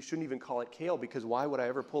it, you shouldn't even call it kale, because why would I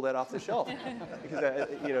ever pull that off the shelf? Because,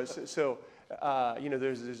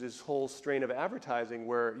 there's this whole strain of advertising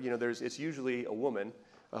where, it's usually a woman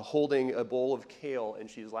holding a bowl of kale and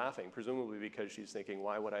she's laughing, presumably because she's thinking,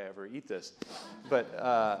 why would I ever eat this? But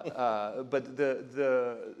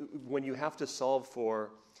when you have to solve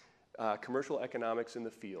for commercial economics in the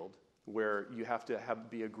field, where you have to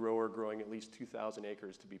be a grower growing at least 2,000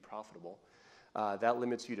 acres to be profitable, that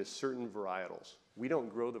limits you to certain varietals. We don't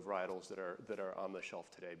grow the varietals that are on the shelf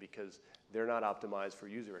today because they're not optimized for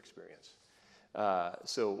user experience.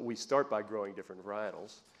 So we start by growing different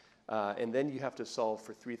varietals, and then you have to solve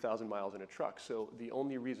for 3,000 miles in a truck. So the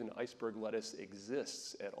only reason iceberg lettuce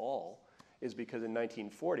exists at all is because in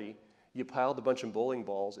 1940, you piled a bunch of bowling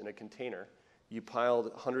balls in a container, you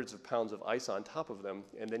piled hundreds of pounds of ice on top of them,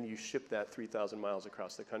 and then you shipped that 3,000 miles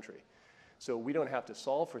across the country. So we don't have to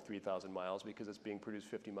solve for 3,000 miles because it's being produced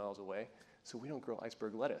 50 miles away. So we don't grow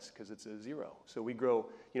iceberg lettuce because it's a 0. So we grow,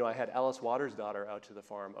 I had Alice Waters' daughter out to the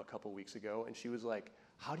farm a couple weeks ago, and she was like,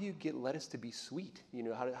 how do you get lettuce to be sweet?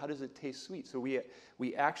 How does it taste sweet? So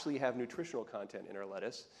we actually have nutritional content in our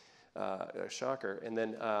lettuce, shocker, and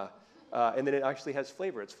then it actually has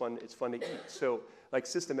flavor. It's fun to eat. So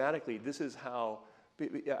systematically, this is how,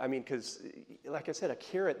 because like I said, a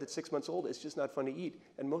carrot that's 6 months old is just not fun to eat.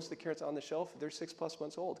 And most of the carrots on the shelf, they're 6+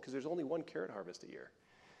 months old because there's only 1 carrot harvest a year.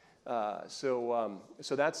 So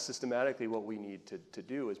that's systematically what we need to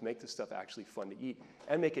do, is make this stuff actually fun to eat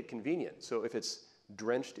and make it convenient. So if it's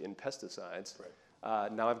drenched in pesticides,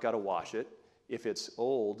 now I've got to wash it. If it's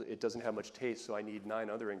old, it doesn't have much taste, so I need 9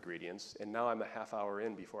 other ingredients. And now I'm a half hour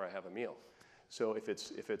in before I have a meal. So if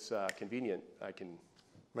it's convenient, I can.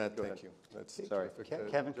 Matt, Go thank ahead. you. That's Sorry, terrific.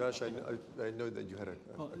 Kevin? Josh, I know that you had a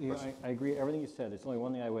question. I agree everything you said. There's only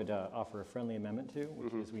one thing I would offer a friendly amendment to,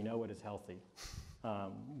 which is we know what is healthy.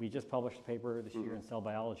 We just published a paper this year in Cell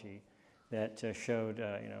Biology that showed,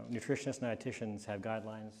 nutritionists and dietitians have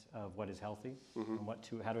guidelines of what is healthy and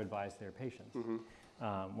how to advise their patients.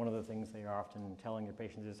 One of the things they are often telling their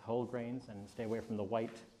patients is whole grains and stay away from the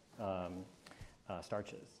white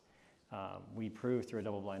starches. We proved through a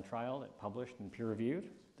double-blind trial that published and peer-reviewed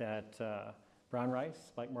that brown rice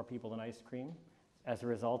spiked more people than ice cream as a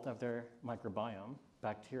result of their microbiome,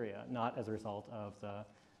 bacteria, not as a result of the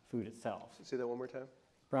food itself. Say that one more time.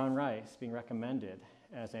 Brown rice being recommended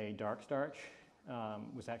as a dark starch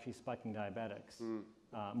was actually spiking diabetics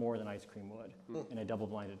more than ice cream would in a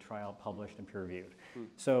double-blinded trial published and peer-reviewed.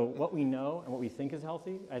 So what we know and what we think is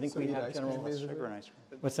healthy, I think we have general... Less sugar in ice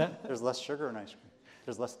cream. What's that? There's less sugar in ice cream.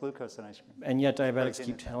 There's less glucose in ice cream. And yet diabetics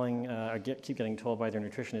keep keep getting told by their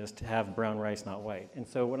nutritionist to have brown rice, not white. And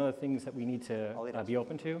so one of the things that we need to be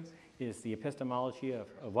open to is the epistemology of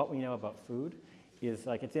what we know about food is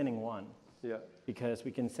like it's inning one. Yeah. Because we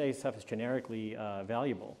can say stuff is generically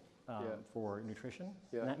valuable for nutrition,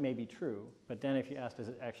 and that may be true. But then if you ask, does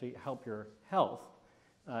it actually help your health,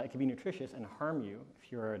 it can be nutritious and harm you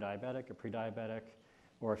if you're a diabetic, a pre-diabetic,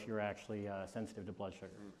 or if you're actually sensitive to blood sugar.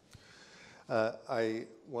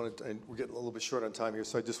 We're getting a little bit short on time here,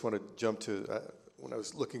 so I just want to jump to, when I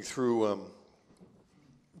was looking through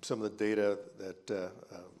some of the data that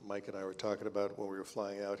Mike and I were talking about when we were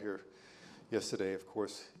flying out here yesterday. Of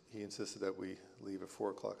course, he insisted that we leave at 4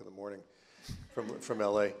 o'clock in the morning from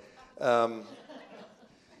LA.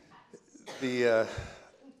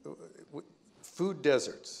 Food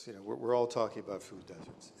deserts, we're all talking about food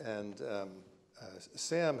deserts. And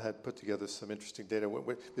Sam had put together some interesting data.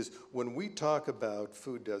 Because when we talk about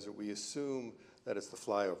food desert, we assume that it's the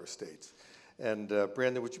flyover states. And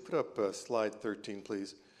Brandon, would you put up slide 13,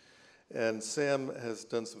 please? And Sam has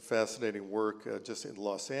done some fascinating work just in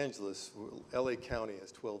Los Angeles. LA County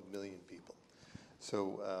has 12 million people.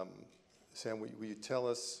 So, Sam, will you tell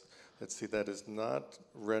us? Let's see, that is not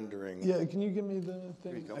rendering. Yeah, can you give me the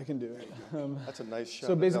thing? I can do it. That's a nice shot.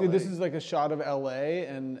 So basically, of this is like a shot of LA,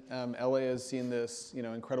 and LA has seen this,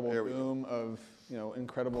 incredible boom go. of,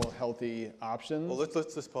 incredible healthy options. Well,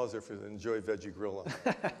 let's just pause there for enjoy veggie grill.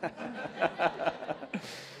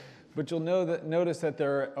 But you'll notice that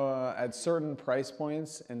they're at certain price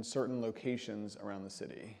points and certain locations around the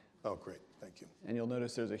city. Oh, great. Thank you. And you'll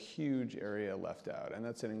notice there's a huge area left out, and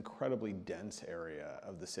that's an incredibly dense area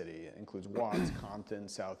of the city. It includes Watts, Compton,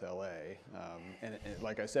 South LA. And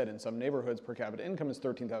like I said, in some neighborhoods, per capita income is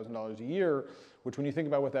 $13,000 a year, which when you think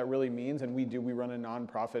about what that really means, and we run a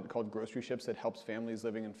nonprofit called Grocery Ships that helps families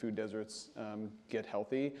living in food deserts get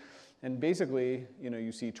healthy. And basically,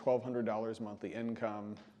 you see $1,200 monthly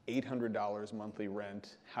income, $800 monthly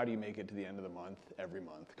rent. How do you make it to the end of the month? Every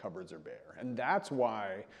month, cupboards are bare. And that's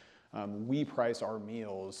why we price our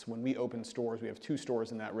meals. When we open stores, we have 2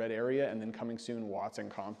 stores in that red area, and then coming soon, Watts and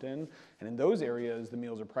Compton. And in those areas, the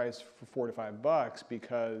meals are priced for $4 to $5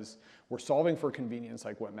 because we're solving for convenience,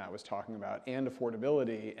 like what Matt was talking about, and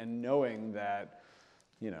affordability, and knowing that,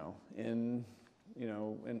 in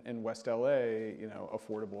West LA,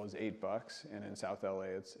 affordable is $8, and in South LA,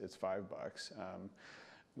 it's $5.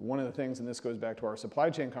 One of the things, and this goes back to our supply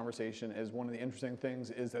chain conversation, is one of the interesting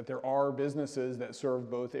things is that there are businesses that serve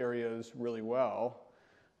both areas really well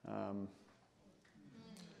and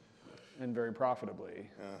very profitably.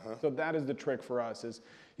 So that is the trick for us. And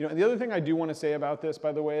the other thing I do want to say about this,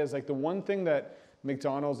 by the way, is like the one thing that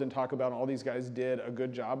McDonald's and Taco Bell and all these guys did a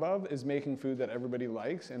good job of is making food that everybody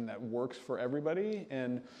likes and that works for everybody.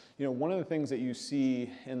 And one of the things that you see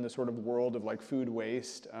in the sort of world of like food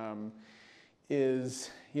waste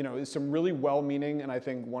is some really well-meaning and I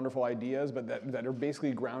think wonderful ideas, but that are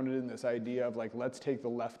basically grounded in this idea of like, let's take the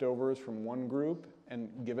leftovers from one group and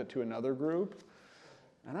give it to another group.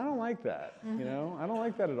 And I don't like that, I don't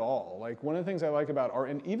like that at all. Like one of the things I like about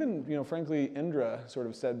and even, frankly, Indra sort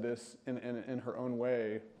of said this in her own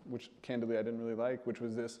way, which candidly I didn't really like, which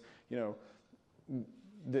was this,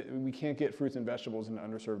 we can't get fruits and vegetables into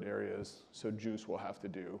underserved areas, so juice will have to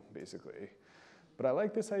do, basically. But I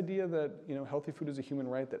like this idea that healthy food is a human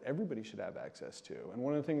right that everybody should have access to. And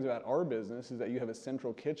one of the things about our business is that you have a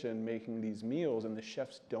central kitchen making these meals, and the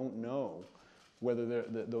chefs don't know whether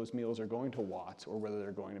those meals are going to Watts or whether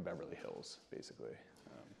they're going to Beverly Hills, basically.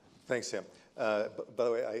 Thanks, Sam. By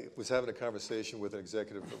the way, I was having a conversation with an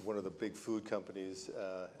executive of one of the big food companies,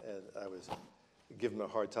 and I was giving him a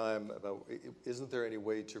hard time about, isn't there any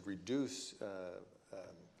way to reduce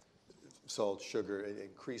salt, sugar, and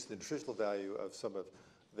increase the nutritional value of some of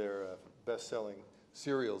their best-selling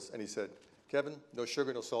cereals? And he said, Kevin, no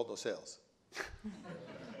sugar, no salt, no sales. It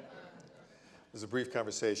was a brief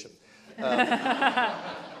conversation.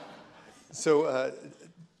 So,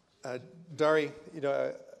 Dari,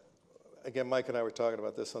 again, Mike and I were talking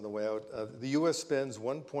about this on the way out. The U.S. spends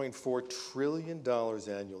 $1.4 trillion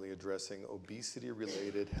annually addressing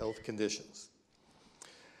obesity-related health conditions.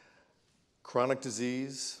 Chronic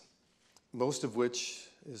disease, most of which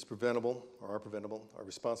is preventable, or are preventable, are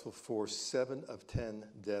responsible for 7 of 10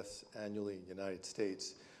 deaths annually in the United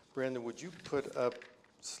States. Brandon, would you put up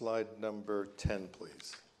slide number 10,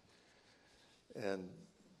 please? And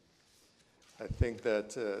I think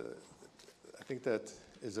that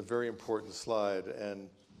is a very important slide. And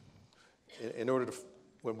in order to,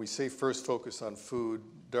 when we say first focus on food,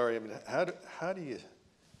 Dari, I mean, how do you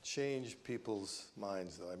change people's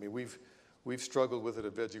minds, though? I mean, we've struggled with it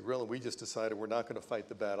at Veggie Grill, and we just decided we're not going to fight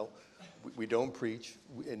the battle. We don't preach.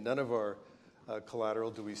 In none of our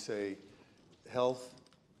collateral do we say health,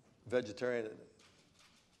 vegetarian,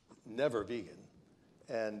 never vegan.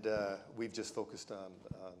 And we've just focused on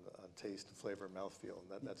taste and flavor and mouthfeel,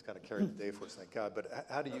 and that's kind of carried the day for us, thank God. But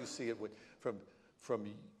how do you see it from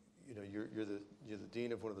you know, you're the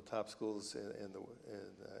dean of one of the top schools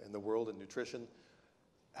in the world in nutrition.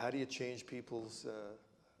 How do you change people's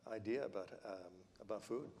idea about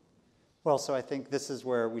food? Well, so I think this is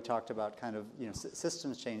where we talked about kind of, you know,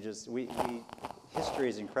 systems changes. History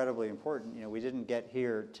is incredibly important. You know, we didn't get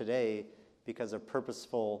here today because of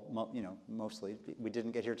purposeful, you know, mostly. We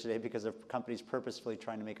didn't get here today because of companies purposefully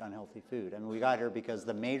trying to make unhealthy food. I mean, we got here because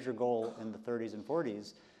the major goal in the 30s and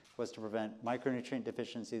 40s was to prevent micronutrient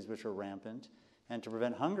deficiencies, which are rampant, and to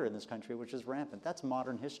prevent hunger in this country, which is rampant. That's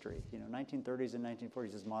modern history. You know, 1930s and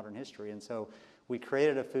 1940s is modern history. And so we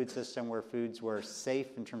created a food system where foods were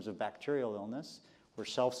safe in terms of bacterial illness, were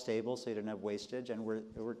shelf-stable so you didn't have wastage, and were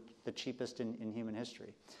the cheapest in human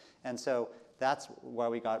history. And so that's why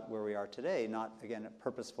we got where we are today, not, again, a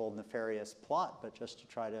purposeful, nefarious plot, but just to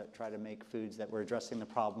try to make foods that were addressing the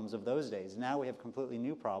problems of those days. Now we have completely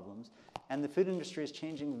new problems, and the food industry is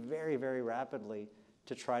changing very, very rapidly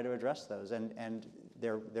to try to address those. And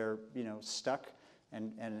they're you know, stuck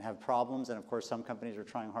and have problems, and of course some companies are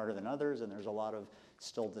trying harder than others, and there's a lot of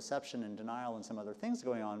still deception and denial and some other things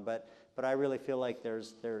going on, but I really feel like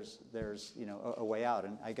there's you know, a way out.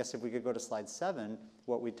 And I guess if we could go to slide 7,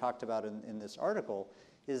 what we talked about in this article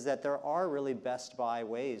is that there are really best buy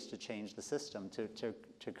ways to change the system,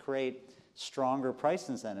 to create stronger price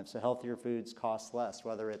incentives so healthier foods cost less,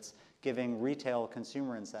 whether it's giving retail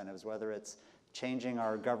consumer incentives, whether it's changing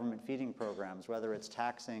our government feeding programs, whether it's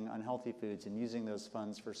taxing unhealthy foods and using those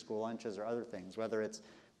funds for school lunches or other things, whether it's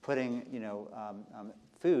putting, you know,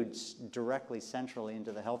 foods directly centrally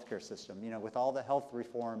into the healthcare system. You know, with all the health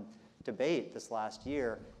reform debate this last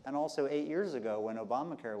year, and also 8 years ago when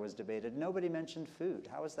Obamacare was debated, nobody mentioned food.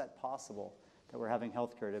 How is that possible that we're having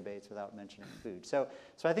healthcare debates without mentioning food? So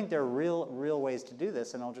I think there are real ways to do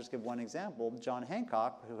this, and I'll just give one example. John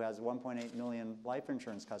Hancock, who has 1.8 million life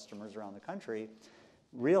insurance customers around the country,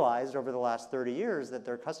 realized over the last 30 years that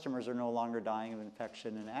their customers are no longer dying of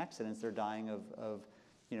infection and accidents. They're dying of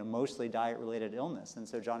you know, mostly diet-related illness. And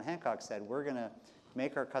so John Hancock said, we're going to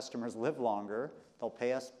make our customers live longer, they'll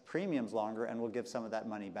pay us premiums longer, and we'll give some of that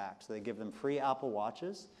money back. So they give them free Apple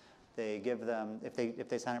Watches. They give them, if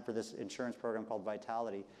they sign up for this insurance program called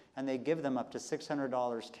Vitality, and they give them up to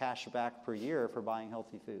 $600 cash back per year for buying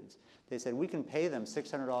healthy foods. They said, we can pay them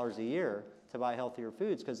 $600 a year to buy healthier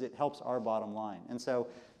foods because it helps our bottom line. And so,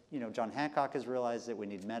 you know, John Hancock has realized that we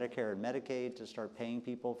need Medicare and Medicaid to start paying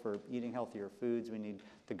people for eating healthier foods. We need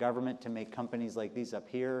the government to make companies like these up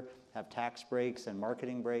here have tax breaks and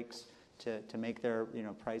marketing breaks to make their, you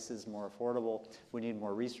know, prices more affordable. We need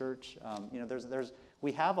more research. You know,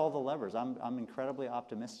 we have all the levers. I'm incredibly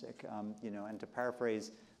optimistic. You know, and to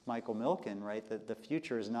paraphrase Michael Milken, right, the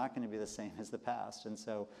future is not going to be the same as the past. And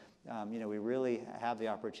so, you know, we really have the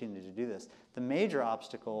opportunity to do this. The major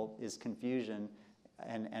obstacle is confusion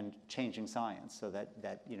and changing science, so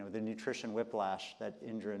that you know, the nutrition whiplash that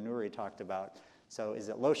Indra and Nuri talked about. So is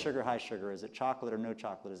it low sugar, high sugar? Is it chocolate or no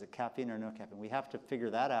chocolate? Is it caffeine or no caffeine? We have to figure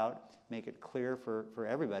that out, make it clear for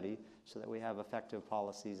everybody so that we have effective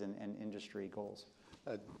policies and industry goals.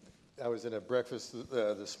 I was in a breakfast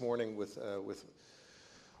this morning with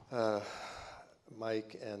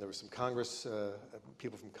Mike, and there were some Congress,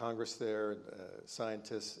 people from Congress there,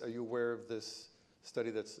 scientists. Are you aware of this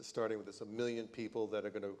study that's starting with this 1 million people that are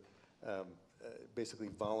going to basically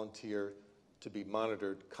volunteer to be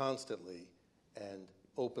monitored constantly, and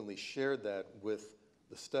openly shared that with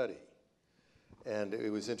the study? And it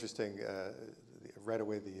was interesting, right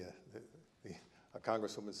away a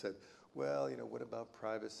congresswoman said, well, you know, what about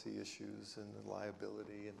privacy issues and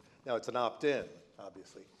liability? And now it's an opt-in,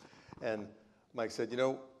 obviously. And Mike said, you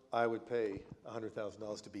know, I would pay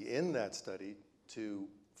 $100,000 to be in that study to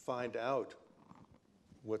find out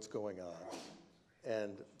what's going on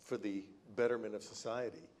and for the betterment of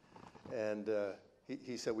society. And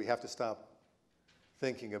he said we have to stop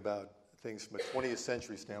thinking about things from a 20th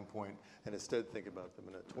century standpoint and instead think about them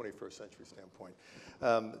in a 21st century standpoint.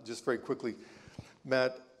 Just very quickly,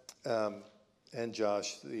 Matt and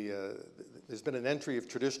Josh, there's been an entry of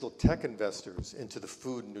traditional tech investors into the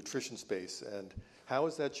food and nutrition space, and how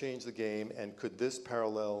has that changed the game, and could this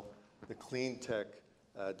parallel the clean tech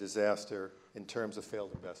disaster in terms of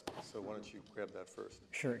failed investments? So why don't you grab that first?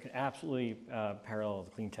 Sure, it could absolutely parallel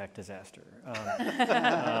the clean tech disaster.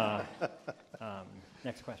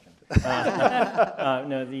 Next question.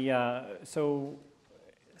 So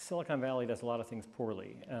Silicon Valley does a lot of things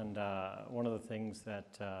poorly, and one of the things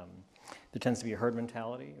that there tends to be a herd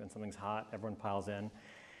mentality. When something's hot, everyone piles in.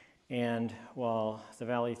 And while the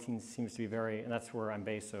Valley seems to be very, and that's where I'm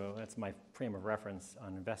based, so that's my frame of reference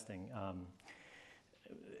on investing,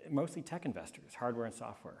 mostly tech investors, hardware and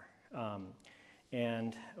software.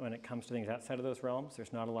 And when it comes to things outside of those realms,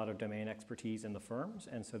 there's not a lot of domain expertise in the firms,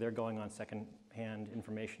 and so they're going on second-hand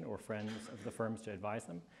information or friends of the firms to advise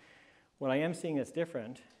them. What I am seeing that's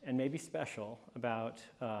different, and maybe special, about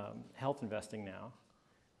health investing now,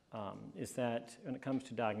 is that when it comes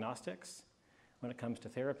to diagnostics, when it comes to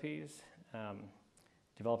therapies,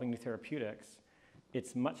 developing new therapeutics,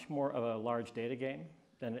 it's much more of a large data game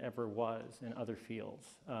than it ever was in other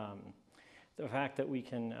fields. The fact that we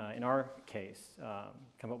can, in our case,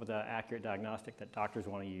 come up with an accurate diagnostic that doctors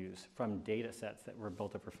want to use from data sets that were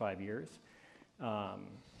built up for 5 years,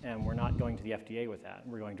 and we're not going to the FDA with that,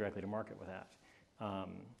 we're going directly to market with that.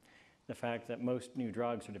 The fact that most new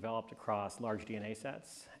drugs are developed across large DNA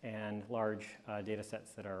sets and large data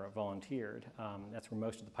sets that are volunteered, that's where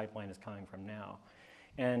most of the pipeline is coming from now.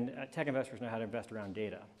 And tech investors know how to invest around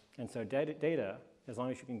data. And so data, as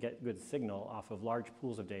long as you can get good signal off of large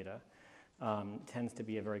pools of data, tends to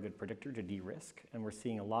be a very good predictor to de-risk. And we're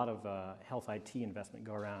seeing a lot of health IT investment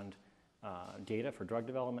go around data for drug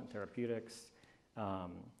development, therapeutics,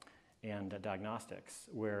 and diagnostics,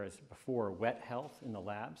 whereas before wet health in the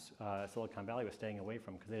labs, Silicon Valley was staying away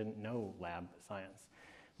from because they didn't know lab science.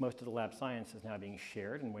 Most of the lab science is now being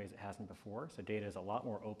shared in ways it hasn't before, so data is a lot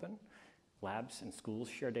more open. Labs and schools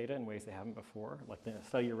share data in ways they haven't before, like the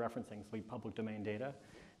study you're referencing is public domain data.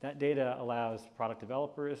 That data allows product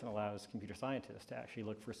developers and allows computer scientists to actually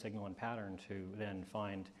look for signal and pattern to then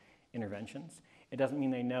find interventions. It doesn't mean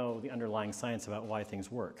they know the underlying science about why things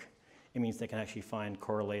work. It means they can actually find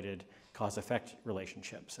correlated cause-effect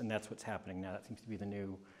relationships, and that's what's happening now. That seems to be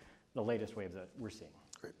the latest wave that we're seeing.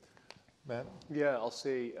 Great. Matt? Yeah, I'll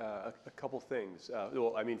say a couple things.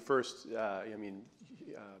 Well, I mean, first,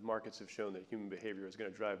 markets have shown that human behavior is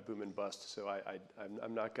going to drive boom and bust, so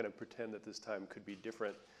I'm not going to pretend that this time could be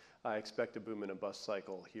different. I expect a boom and a bust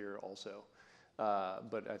cycle here also,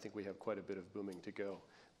 but I think we have quite a bit of booming to go.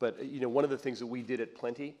 But one of the things that we did at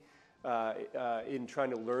Plenty in trying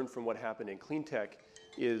to learn from what happened in clean tech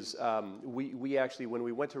is we actually, when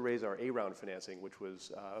we went to raise our A round financing, which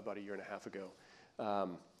was about 1.5 years ago,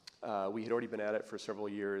 we had already been at it for several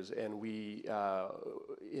years, and we,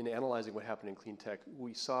 in analyzing what happened in clean tech,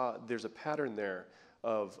 we saw there's a pattern there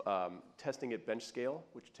of testing at bench scale,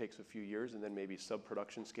 which takes a few years, and then maybe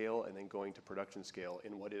sub-production scale, and then going to production scale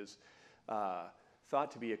in what is thought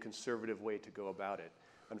to be a conservative way to go about it.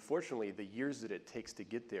 Unfortunately, the years that it takes to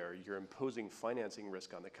get there, you're imposing financing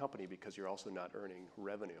risk on the company because you're also not earning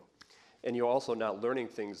revenue. And you're also not learning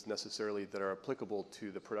things necessarily that are applicable to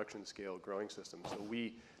the production scale growing system. So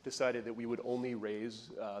we decided that we would only raise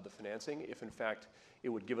the financing if in fact it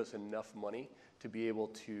would give us enough money to be able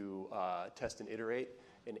to test and iterate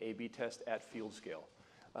an A/B test at field scale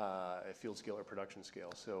or production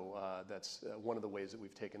scale. So that's one of the ways that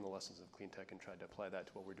we've taken the lessons of clean tech and tried to apply that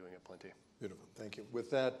to what we're doing at Plenty. Beautiful, thank you. With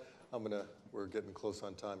that, we're getting close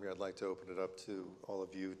on time here. I'd like to open it up to all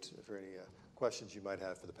of you for any questions you might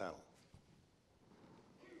have for the panel.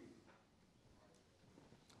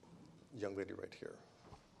 Young lady right here.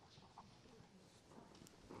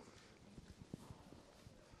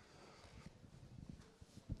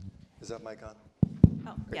 Is that mic on?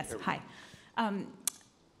 Oh, yes, hi.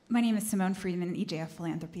 My name is Simone Friedman, EJF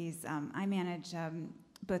Philanthropies. I manage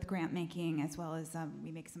both grant making as well as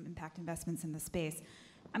we make some impact investments in the space.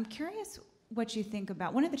 I'm curious what you think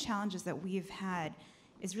about, one of the challenges that we've had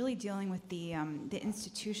is really dealing with the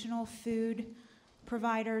institutional food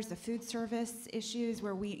providers, the food service issues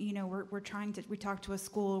where we talk to a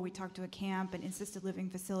school, we talk to a camp, an assisted living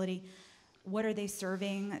facility. What are they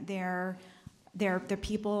serving their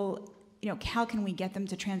people? How can we get them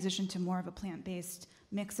to transition to more of a plant-based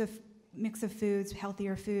mix of foods,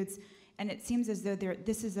 healthier foods? and it seems as though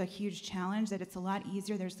this is a huge challenge, that it's a lot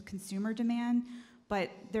easier. There's the consumer demand, but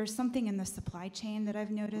there's something in the supply chain that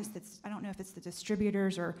I've noticed that's, I don't know if it's the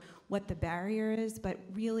distributors or what the barrier is, but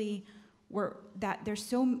really there's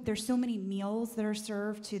so many meals that are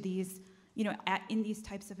served to these, in these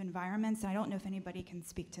types of environments, and I don't know if anybody can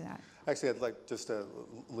speak to that. Actually, I'd like just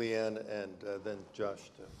Leanne and then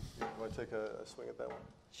Josh you want to take a swing at that one?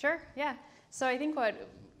 Sure, yeah. So I think what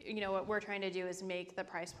we're trying to do is make the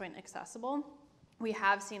price point accessible. We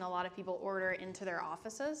have seen a lot of people order into their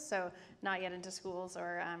offices, so not yet into schools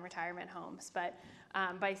or retirement homes, but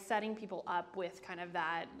by setting people up with kind of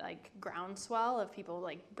that like groundswell of people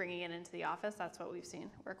like bringing it into the office, that's what we've seen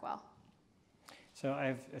work well. So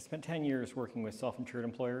I've spent 10 years working with self-insured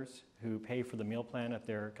employers who pay for the meal plan at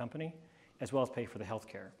their company, as well as pay for the health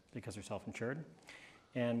care because they're self-insured.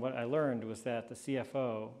 And what I learned was that the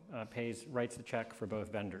CFO writes the check for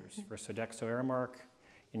both vendors, for Sodexo Aramark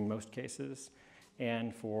in most cases,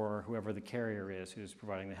 and for whoever the carrier is who's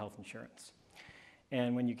providing the health insurance.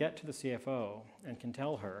 And when you get to the CFO and can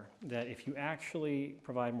tell her that if you actually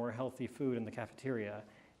provide more healthy food in the cafeteria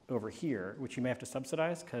over here, which you may have to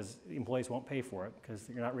subsidize because the employees won't pay for it because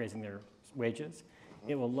you're not raising their wages,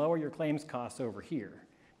 it will lower your claims costs over here,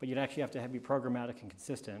 but you'd actually have to be programmatic and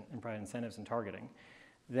consistent and provide incentives and targeting.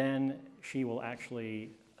 Then she will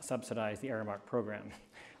actually subsidize the Aramark program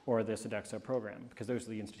or the Sodexo program because those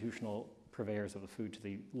are the institutional purveyors of the food to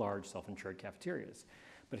the large self-insured cafeterias.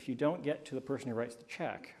 But if you don't get to the person who writes the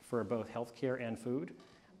check for both healthcare and food,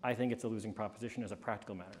 I think it's a losing proposition as a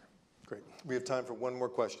practical matter. Great. We have time for one more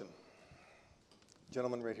question.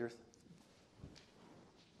 Gentleman right here.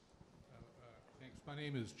 Thanks. My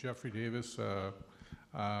name is Jeffrey Davis.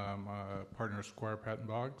 I'm a partner of Squire Patton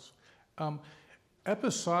Boggs.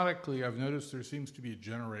 Episodically, I've noticed there seems to be a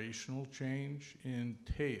generational change in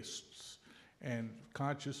tastes and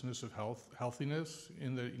consciousness of healthiness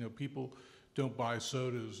in that, people don't buy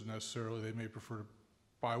sodas necessarily. They may prefer to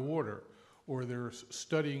buy water, or they're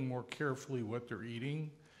studying more carefully what they're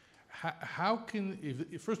eating.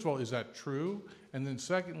 First of all, is that true? And then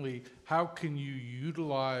secondly, how can you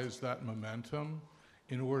utilize that momentum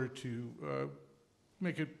in order to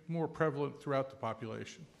make it more prevalent throughout the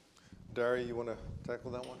population? Dari, you want to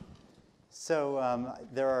tackle that one? So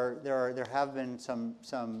there have been some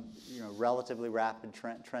relatively rapid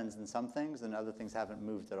trends in some things, and other things haven't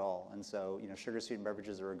moved at all. And so sugar-sweetened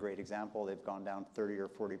beverages are a great example. They've gone down 30 or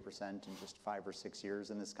 40% in just 5 or 6 years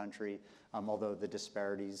in this country, although the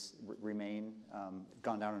disparities remain.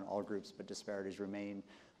 Gone down in all groups, but disparities remain.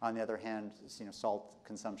 On the other hand, salt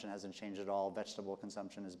consumption hasn't changed at all. Vegetable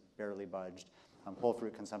consumption has barely budged. Whole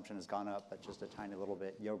fruit consumption has gone up, but just a tiny little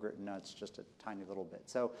bit. Yogurt and nuts, just a tiny little bit.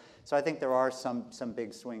 So I think there are some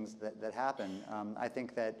big swings that happen. I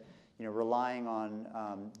think that relying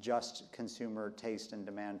on just consumer taste and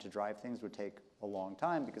demand to drive things would take a long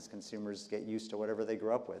time because consumers get used to whatever they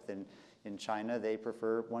grew up with. In China, they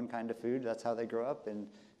prefer one kind of food. That's how they grow up. In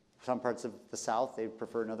some parts of the South, they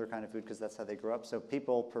prefer another kind of food because that's how they grew up. So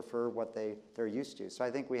people prefer what they're used to. So I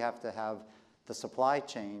think we have to have the supply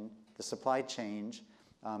change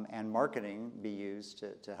and marketing be used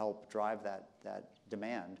to help drive that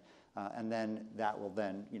demand. And then that will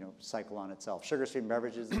then cycle on itself. Sugar-sweetened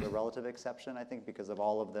beverages is a relative exception, I think, because of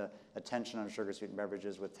all of the attention on sugar-sweetened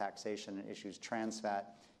beverages with taxation and issues. Trans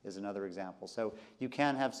fat is another example. So you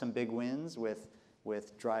can have some big wins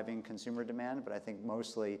with driving consumer demand, but I think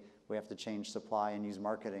mostly we have to change supply and use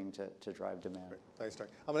marketing to drive demand. Great. Thanks, Doc.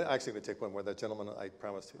 I'm actually going to take one more. That gentleman, I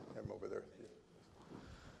promised him over there.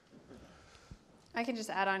 I can just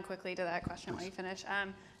add on quickly to that question while you finish.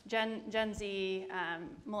 Gen Z,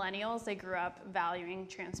 millennials, they grew up valuing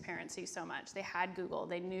transparency so much. They had Google.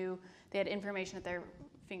 They knew they had information at their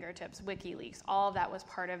fingertips, WikiLeaks. All of that was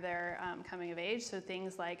part of their coming of age. So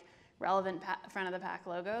things like relevant front of the pack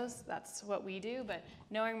logos, that's what we do. But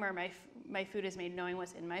knowing where my food is made, knowing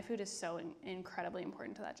what's in my food is so incredibly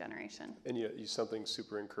important to that generation. And something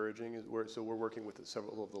super encouraging is we're working with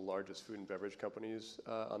several of the largest food and beverage companies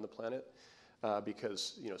on the planet.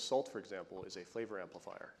 Because salt, for example, is a flavor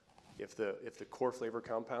amplifier. If the core flavor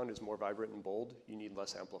compound is more vibrant and bold, you need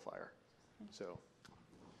less amplifier. So,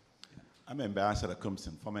 I'm Ambassador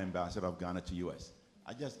Kumson, former ambassador of Ghana to U.S.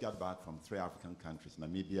 I just got back from 3 African countries: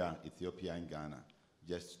 Namibia, Ethiopia, and Ghana,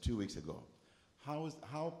 just 2 weeks ago. How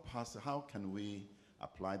can we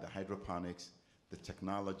apply the hydroponics, the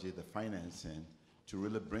technology, the financing to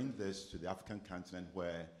really bring this to the African continent,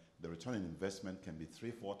 where the return on investment can be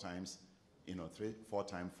 3-4 times? 3-4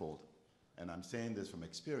 time fold. And I'm saying this from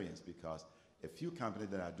experience because a few companies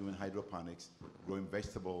that are doing hydroponics, growing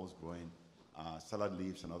vegetables, growing salad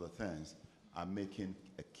leaves and other things, are making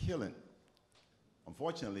a killing.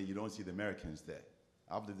 Unfortunately, you don't see the Americans there.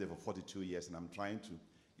 I've lived there for 42 years, and I'm trying to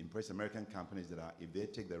impress American companies that are, if they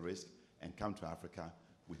take the risk and come to Africa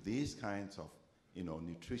with these kinds of,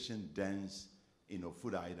 nutrition-dense,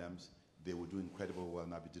 food items, they will do incredible well,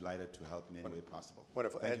 and I'll be delighted to help in any way possible.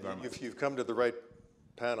 Wonderful. Thank And you very much. you've come to the right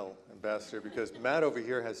panel, Ambassador, because Matt over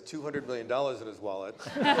here has $200 million in his wallet.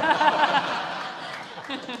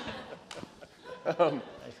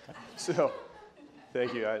 So,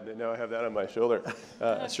 thank you. Now I have that on my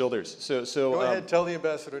shoulders. So Go ahead, tell the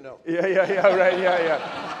ambassador no. Yeah.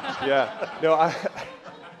 No,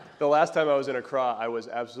 the last time I was in Accra, I was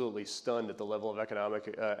absolutely stunned at the level of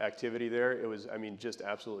economic activity there. It was, just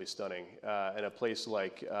absolutely stunning. And a place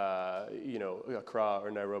like, Accra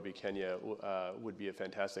or Nairobi, Kenya, would be a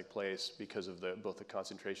fantastic place because of both the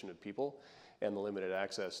concentration of people and the limited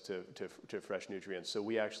access to fresh nutrients. So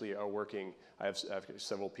we actually are working. I have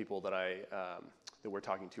several people that that we're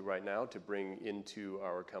talking to right now to bring into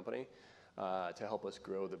our company to help us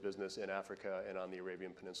grow the business in Africa and on the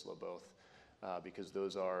Arabian Peninsula both. Because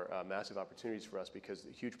those are massive opportunities for us because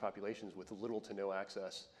huge populations with little to no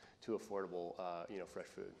access to affordable, fresh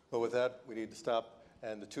food. Well, with that, we need to stop.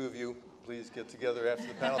 And the two of you, please get together after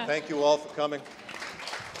the panel. Thank you all for coming.